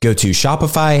lowercase. Go to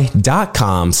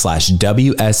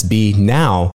shopify.com/WSB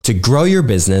now to grow your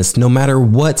business no matter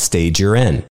what stage you're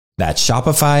in. That's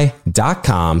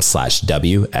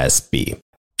shopify.com/WSB.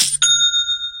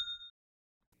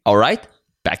 All right,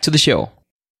 back to the show.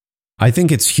 I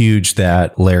think it's huge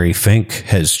that Larry Fink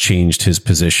has changed his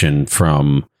position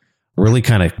from really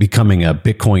kind of becoming a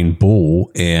Bitcoin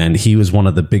bull. And he was one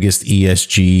of the biggest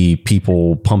ESG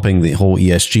people pumping the whole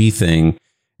ESG thing.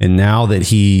 And now that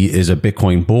he is a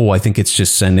Bitcoin bull, I think it's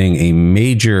just sending a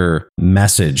major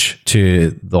message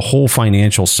to the whole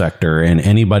financial sector and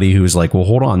anybody who's like, well,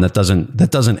 hold on, that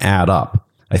doesn't add up.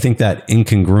 I think that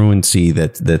incongruency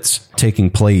that's taking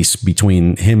place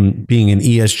between him being an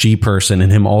ESG person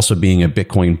and him also being a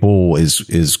Bitcoin bull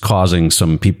is causing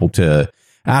some people to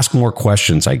ask more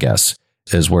questions, I guess,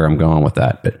 is where I'm going with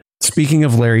that. But speaking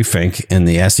of Larry Fink and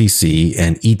the SEC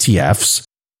and ETFs,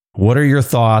 what are your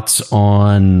thoughts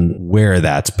on where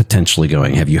that's potentially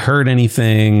going? Have you heard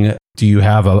anything? Do you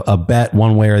have a bet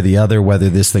one way or the other whether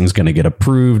this thing's going to get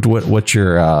approved? What's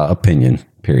your opinion,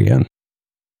 Perianne?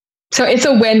 So it's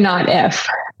a when, not if.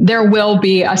 There will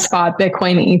be a spot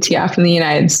Bitcoin ETF in the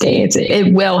United States.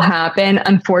 It will happen.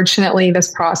 Unfortunately, this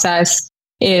process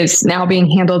is now being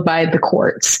handled by the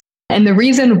courts. And the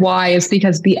reason why is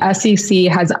because the SEC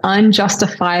has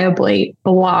unjustifiably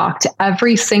blocked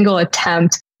every single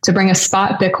attempt to bring a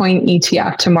spot Bitcoin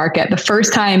ETF to market. The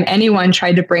first time anyone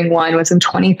tried to bring one was in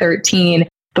 2013.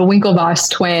 The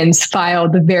Winklevoss twins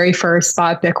filed the very first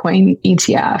spot Bitcoin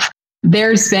ETF.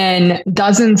 There's been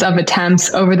dozens of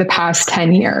attempts over the past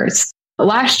 10 years.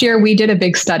 Last year, we did a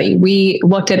big study. We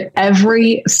looked at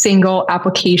every single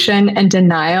application and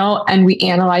denial, and we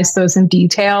analyzed those in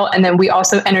detail. And then we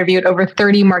also interviewed over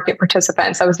 30 market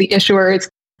participants. That was the issuers,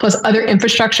 plus other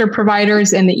infrastructure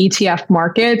providers in the ETF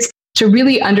markets, to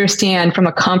really understand from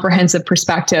a comprehensive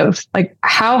perspective, like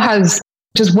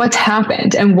what's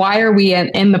happened and why are we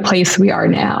in the place we are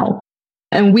now?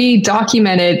 And we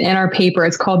documented in our paper,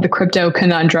 it's called The Crypto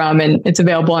Conundrum, and it's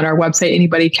available on our website.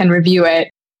 Anybody can review it.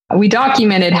 We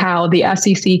documented how the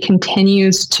SEC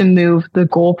continues to move the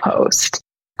goalpost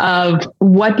of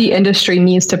what the industry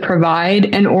needs to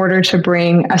provide in order to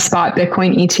bring a spot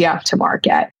Bitcoin ETF to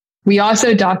market. We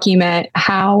also document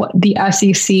how the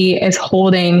SEC is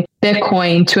holding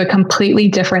Bitcoin to a completely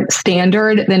different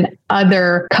standard than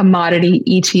other commodity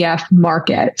ETF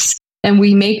markets. And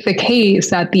we make the case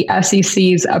that the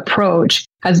SEC's approach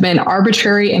has been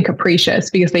arbitrary and capricious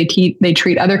because they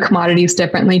treat other commodities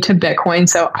differently to Bitcoin.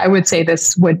 So I would say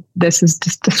this is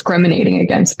just discriminating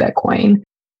against Bitcoin.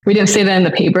 We didn't say that in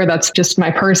the paper. That's just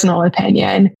my personal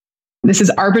opinion. This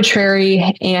is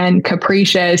arbitrary and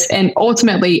capricious. And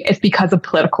ultimately, it's because of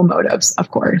political motives, of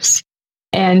course.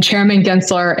 And Chairman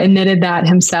Gensler admitted that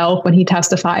himself when he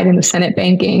testified in the Senate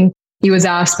banking. He was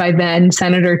asked by then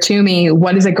Senator Toomey,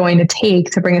 what is it going to take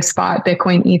to bring a spot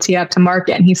Bitcoin ETF to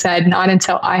market? And he said, not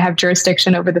until I have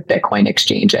jurisdiction over the Bitcoin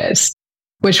exchanges,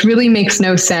 which really makes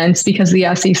no sense because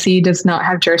the SEC does not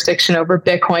have jurisdiction over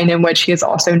Bitcoin, in which he has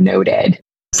also noted.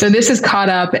 So this is caught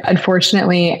up,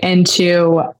 unfortunately,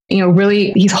 into,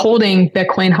 really he's holding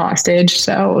Bitcoin hostage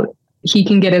so he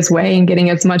can get his way and getting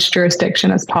as much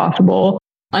jurisdiction as possible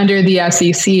under the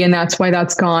SEC. And that's why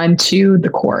that's gone to the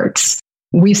courts.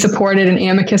 We supported an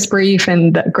amicus brief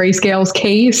in the Grayscale's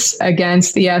case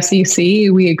against the SEC.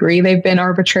 We agree they've been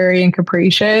arbitrary and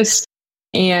capricious.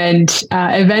 And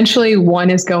eventually one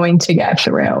is going to get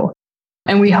through.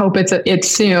 And we hope it's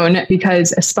soon,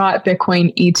 because a spot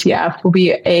Bitcoin ETF will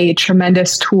be a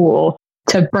tremendous tool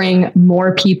to bring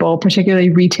more people, particularly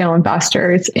retail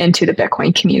investors, into the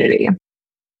Bitcoin community.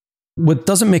 What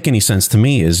doesn't make any sense to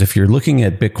me is if you're looking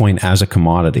at Bitcoin as a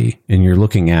commodity and you're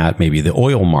looking at maybe the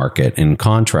oil market in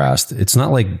contrast, it's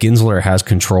not like Gensler has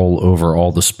control over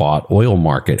all the spot oil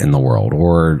market in the world,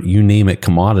 or you name it,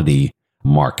 commodity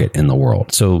market in the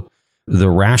world. So the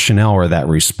rationale or that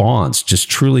response just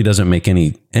truly doesn't make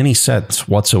any sense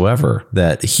whatsoever,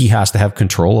 that he has to have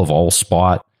control of all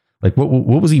spot. Like,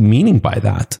 what was he meaning by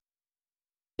that?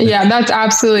 Yeah, that's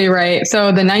absolutely right. So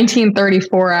the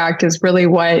 1934 Act is really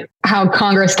how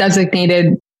Congress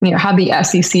designated, how the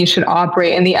SEC should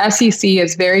operate. And the SEC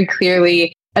is very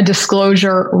clearly a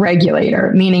disclosure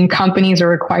regulator, meaning companies are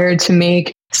required to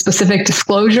make specific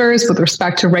disclosures with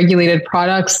respect to regulated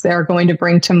products they're going to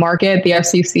bring to market. The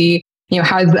SEC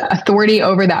has the authority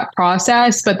over that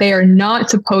process, but they are not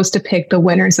supposed to pick the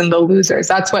winners and the losers.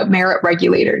 That's what merit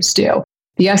regulators do.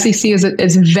 The SEC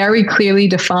is very clearly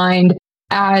defined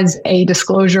as a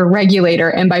disclosure regulator.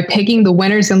 And by picking the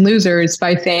winners and losers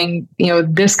by saying,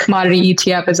 this commodity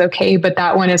ETF is okay, but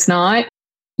that one is not,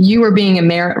 you are being a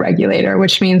merit regulator,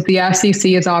 which means the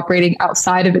SEC is operating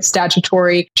outside of its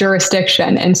statutory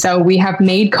jurisdiction. And so we have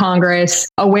made Congress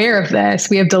aware of this.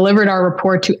 We have delivered our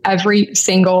report to every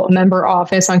single member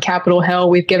office on Capitol Hill.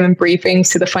 We've given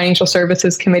briefings to the Financial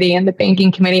Services Committee and the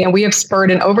Banking Committee, and we have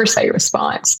spurred an oversight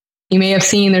response. You may have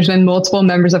seen there's been multiple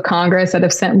members of Congress that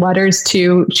have sent letters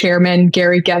to Chairman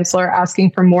Gary Gensler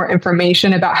asking for more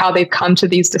information about how they've come to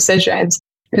these decisions.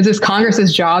 It's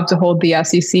Congress's job to hold the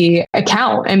SEC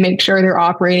account and make sure they're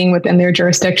operating within their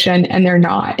jurisdiction, and they're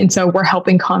not. And so we're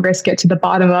helping Congress get to the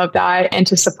bottom of that and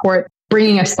to support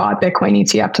bringing a spot Bitcoin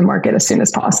ETF to market as soon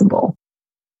as possible.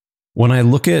 When I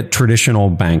look at traditional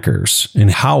bankers and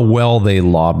how well they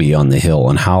lobby on the Hill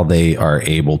and how they are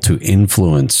able to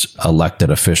influence elected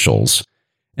officials,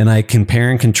 and I compare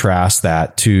and contrast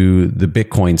that to the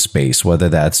Bitcoin space, whether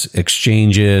that's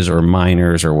exchanges or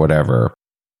miners or whatever,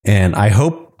 and I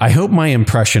hope my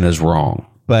impression is wrong,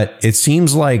 but it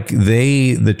seems like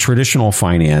the traditional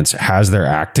finance has their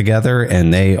act together,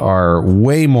 and they are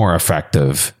way more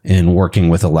effective in working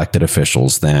with elected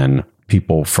officials than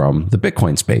people from the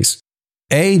Bitcoin space.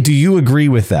 A, do you agree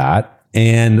with that?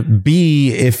 And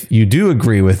B, if you do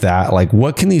agree with that,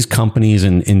 what can these companies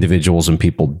and individuals and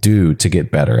people do to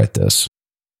get better at this?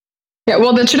 Yeah,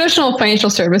 well, the traditional financial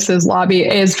services lobby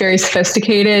is very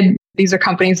sophisticated. These are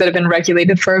companies that have been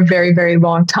regulated for a very, very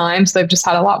long time. So they've just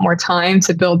had a lot more time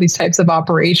to build these types of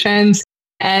operations.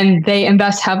 And they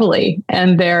invest heavily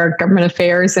in their government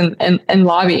affairs and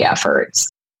lobby efforts.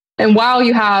 And while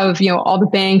you have, all the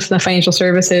banks and the financial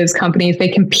services companies, they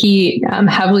compete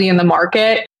heavily in the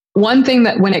market. One thing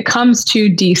that when it comes to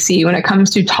DC, when it comes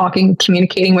to talking,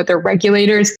 communicating with their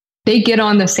regulators, they get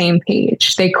on the same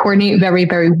page. They coordinate very,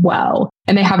 very well,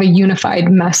 and they have a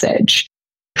unified message.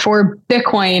 For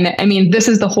Bitcoin, this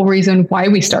is the whole reason why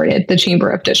we started the Chamber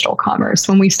of Digital Commerce.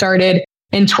 When we started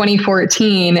in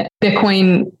 2014,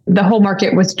 Bitcoin, the whole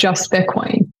market was just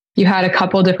Bitcoin. You had a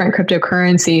couple different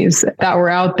cryptocurrencies that were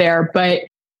out there, but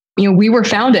we were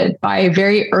founded by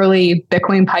very early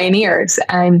Bitcoin pioneers,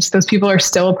 and those people are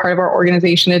still a part of our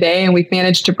organization today. And we've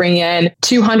managed to bring in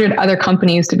 200 other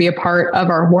companies to be a part of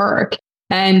our work.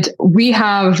 And we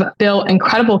have built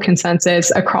incredible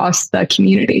consensus across the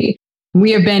community.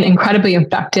 We have been incredibly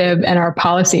effective in our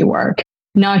policy work,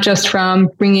 not just from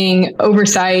bringing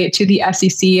oversight to the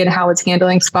SEC and how it's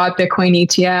handling spot Bitcoin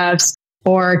ETFs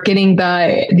or getting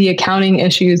the accounting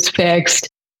issues fixed.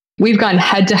 We've gone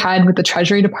head to head with the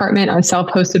Treasury Department on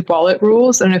self-hosted wallet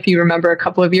rules. I don't know if you remember a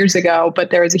couple of years ago,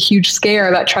 but there was a huge scare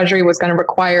that Treasury was going to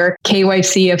require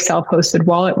KYC of self-hosted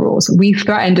wallet rules. We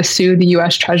threatened to sue the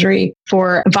U.S. Treasury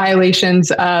for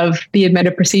violations of the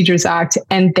Admitted Procedures Act,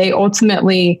 and they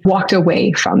ultimately walked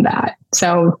away from that.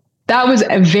 So that was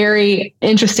a very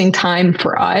interesting time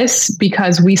for us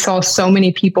because we saw so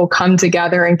many people come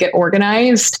together and get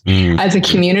organized as a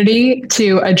community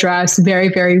to address very,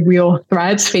 very real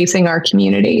threats facing our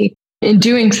community. In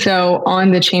doing so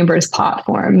on the Chamber's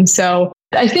platform. So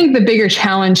I think the bigger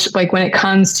challenge, when it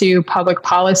comes to public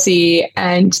policy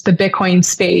and the Bitcoin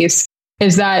space,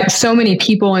 is that so many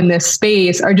people in this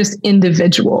space are just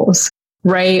individuals.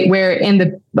 Right. Where in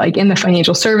the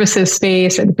financial services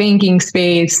space or the banking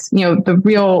space, the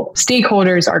real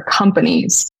stakeholders are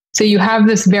companies. So you have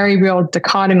this very real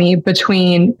dichotomy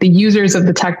between the users of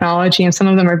the technology, and some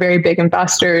of them are very big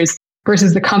investors,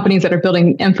 versus the companies that are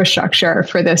building infrastructure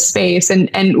for this space.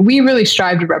 And we really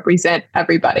strive to represent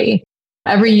everybody.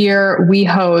 Every year, we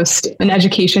host an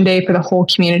education day for the whole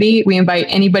community. We invite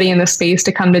anybody in the space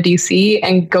to come to DC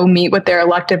and go meet with their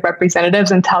elected representatives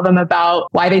and tell them about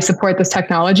why they support this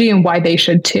technology and why they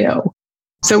should too.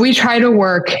 So we try to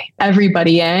work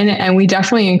everybody in, and we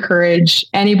definitely encourage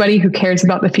anybody who cares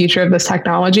about the future of this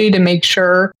technology to make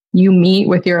sure you meet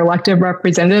with your elected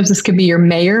representatives. This could be your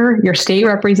mayor, your state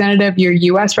representative, your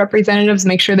U.S. representatives.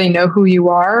 Make sure they know who you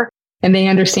are and they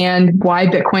understand why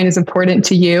Bitcoin is important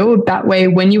to you. That way,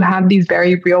 when you have these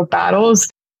very real battles,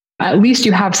 at least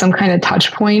you have some kind of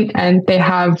touch point, and they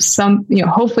have some,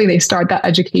 hopefully they start that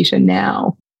education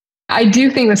now. I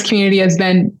do think this community has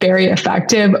been very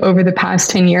effective over the past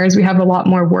 10 years. We have a lot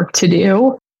more work to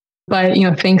do, but,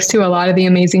 thanks to a lot of the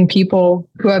amazing people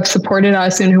who have supported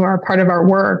us and who are part of our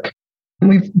work,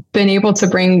 we've been able to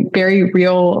bring very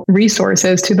real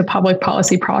resources to the public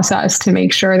policy process to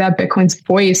make sure that Bitcoin's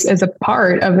voice is a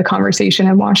part of the conversation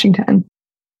in Washington.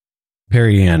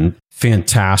 Perianne,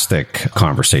 fantastic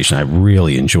conversation. I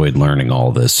really enjoyed learning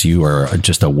all this. You are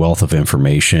just a wealth of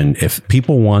information. If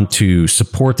people want to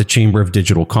support the Chamber of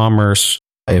Digital Commerce,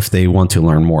 if they want to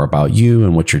learn more about you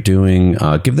and what you're doing,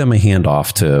 give them a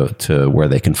handoff to where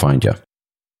they can find you.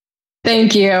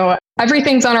 Thank you.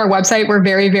 Everything's on our website. We're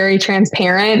very, very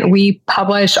transparent. We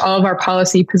publish all of our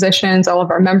policy positions. All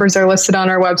of our members are listed on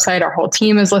our website. Our whole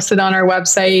team is listed on our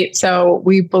website. So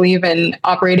we believe in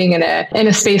operating in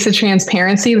a space of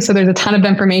transparency. So there's a ton of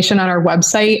information on our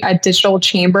website at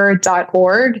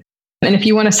digitalchamber.org. And if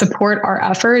you want to support our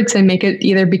efforts and make it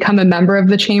either become a member of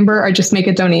the chamber or just make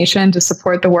a donation to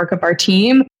support the work of our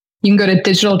team, you can go to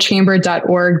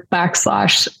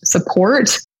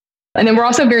digitalchamber.org/support. And then we're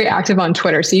also very active on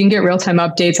Twitter. So you can get real-time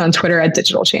updates on Twitter at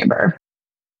Digital Chamber.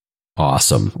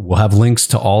 Awesome. We'll have links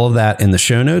to all of that in the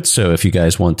show notes. So if you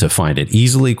guys want to find it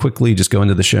easily, quickly, just go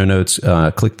into the show notes,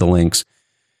 click the links.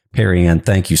 Perianne,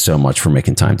 thank you so much for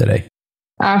making time today.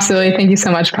 Absolutely. Thank you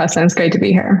so much, Preston. It's great to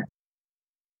be here.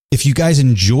 If you guys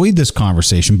enjoyed this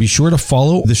conversation, be sure to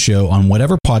follow the show on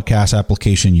whatever podcast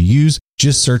application you use.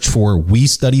 Just search for We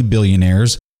Study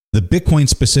Billionaires. The Bitcoin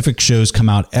specific shows come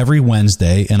out every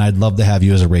Wednesday, and I'd love to have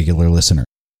you as a regular listener.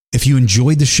 If you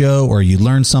enjoyed the show or you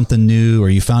learned something new or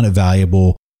you found it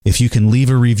valuable, if you can leave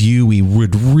a review, we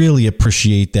would really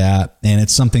appreciate that. And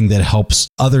it's something that helps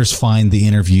others find the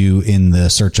interview in the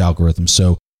search algorithm.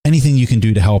 So anything you can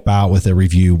do to help out with a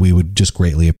review, we would just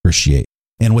greatly appreciate.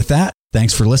 And with that,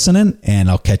 thanks for listening, and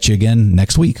I'll catch you again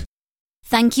next week.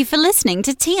 Thank you for listening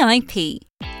to TIP.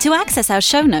 To access our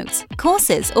show notes,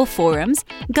 courses, or forums,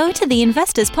 go to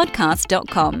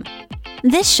theinvestorspodcast.com.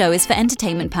 This show is for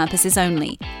entertainment purposes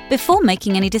only. Before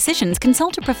making any decisions,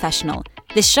 consult a professional.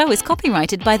 This show is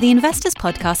copyrighted by the Investors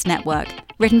Podcast Network.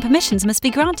 Written permissions must be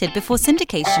granted before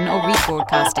syndication or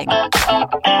rebroadcasting.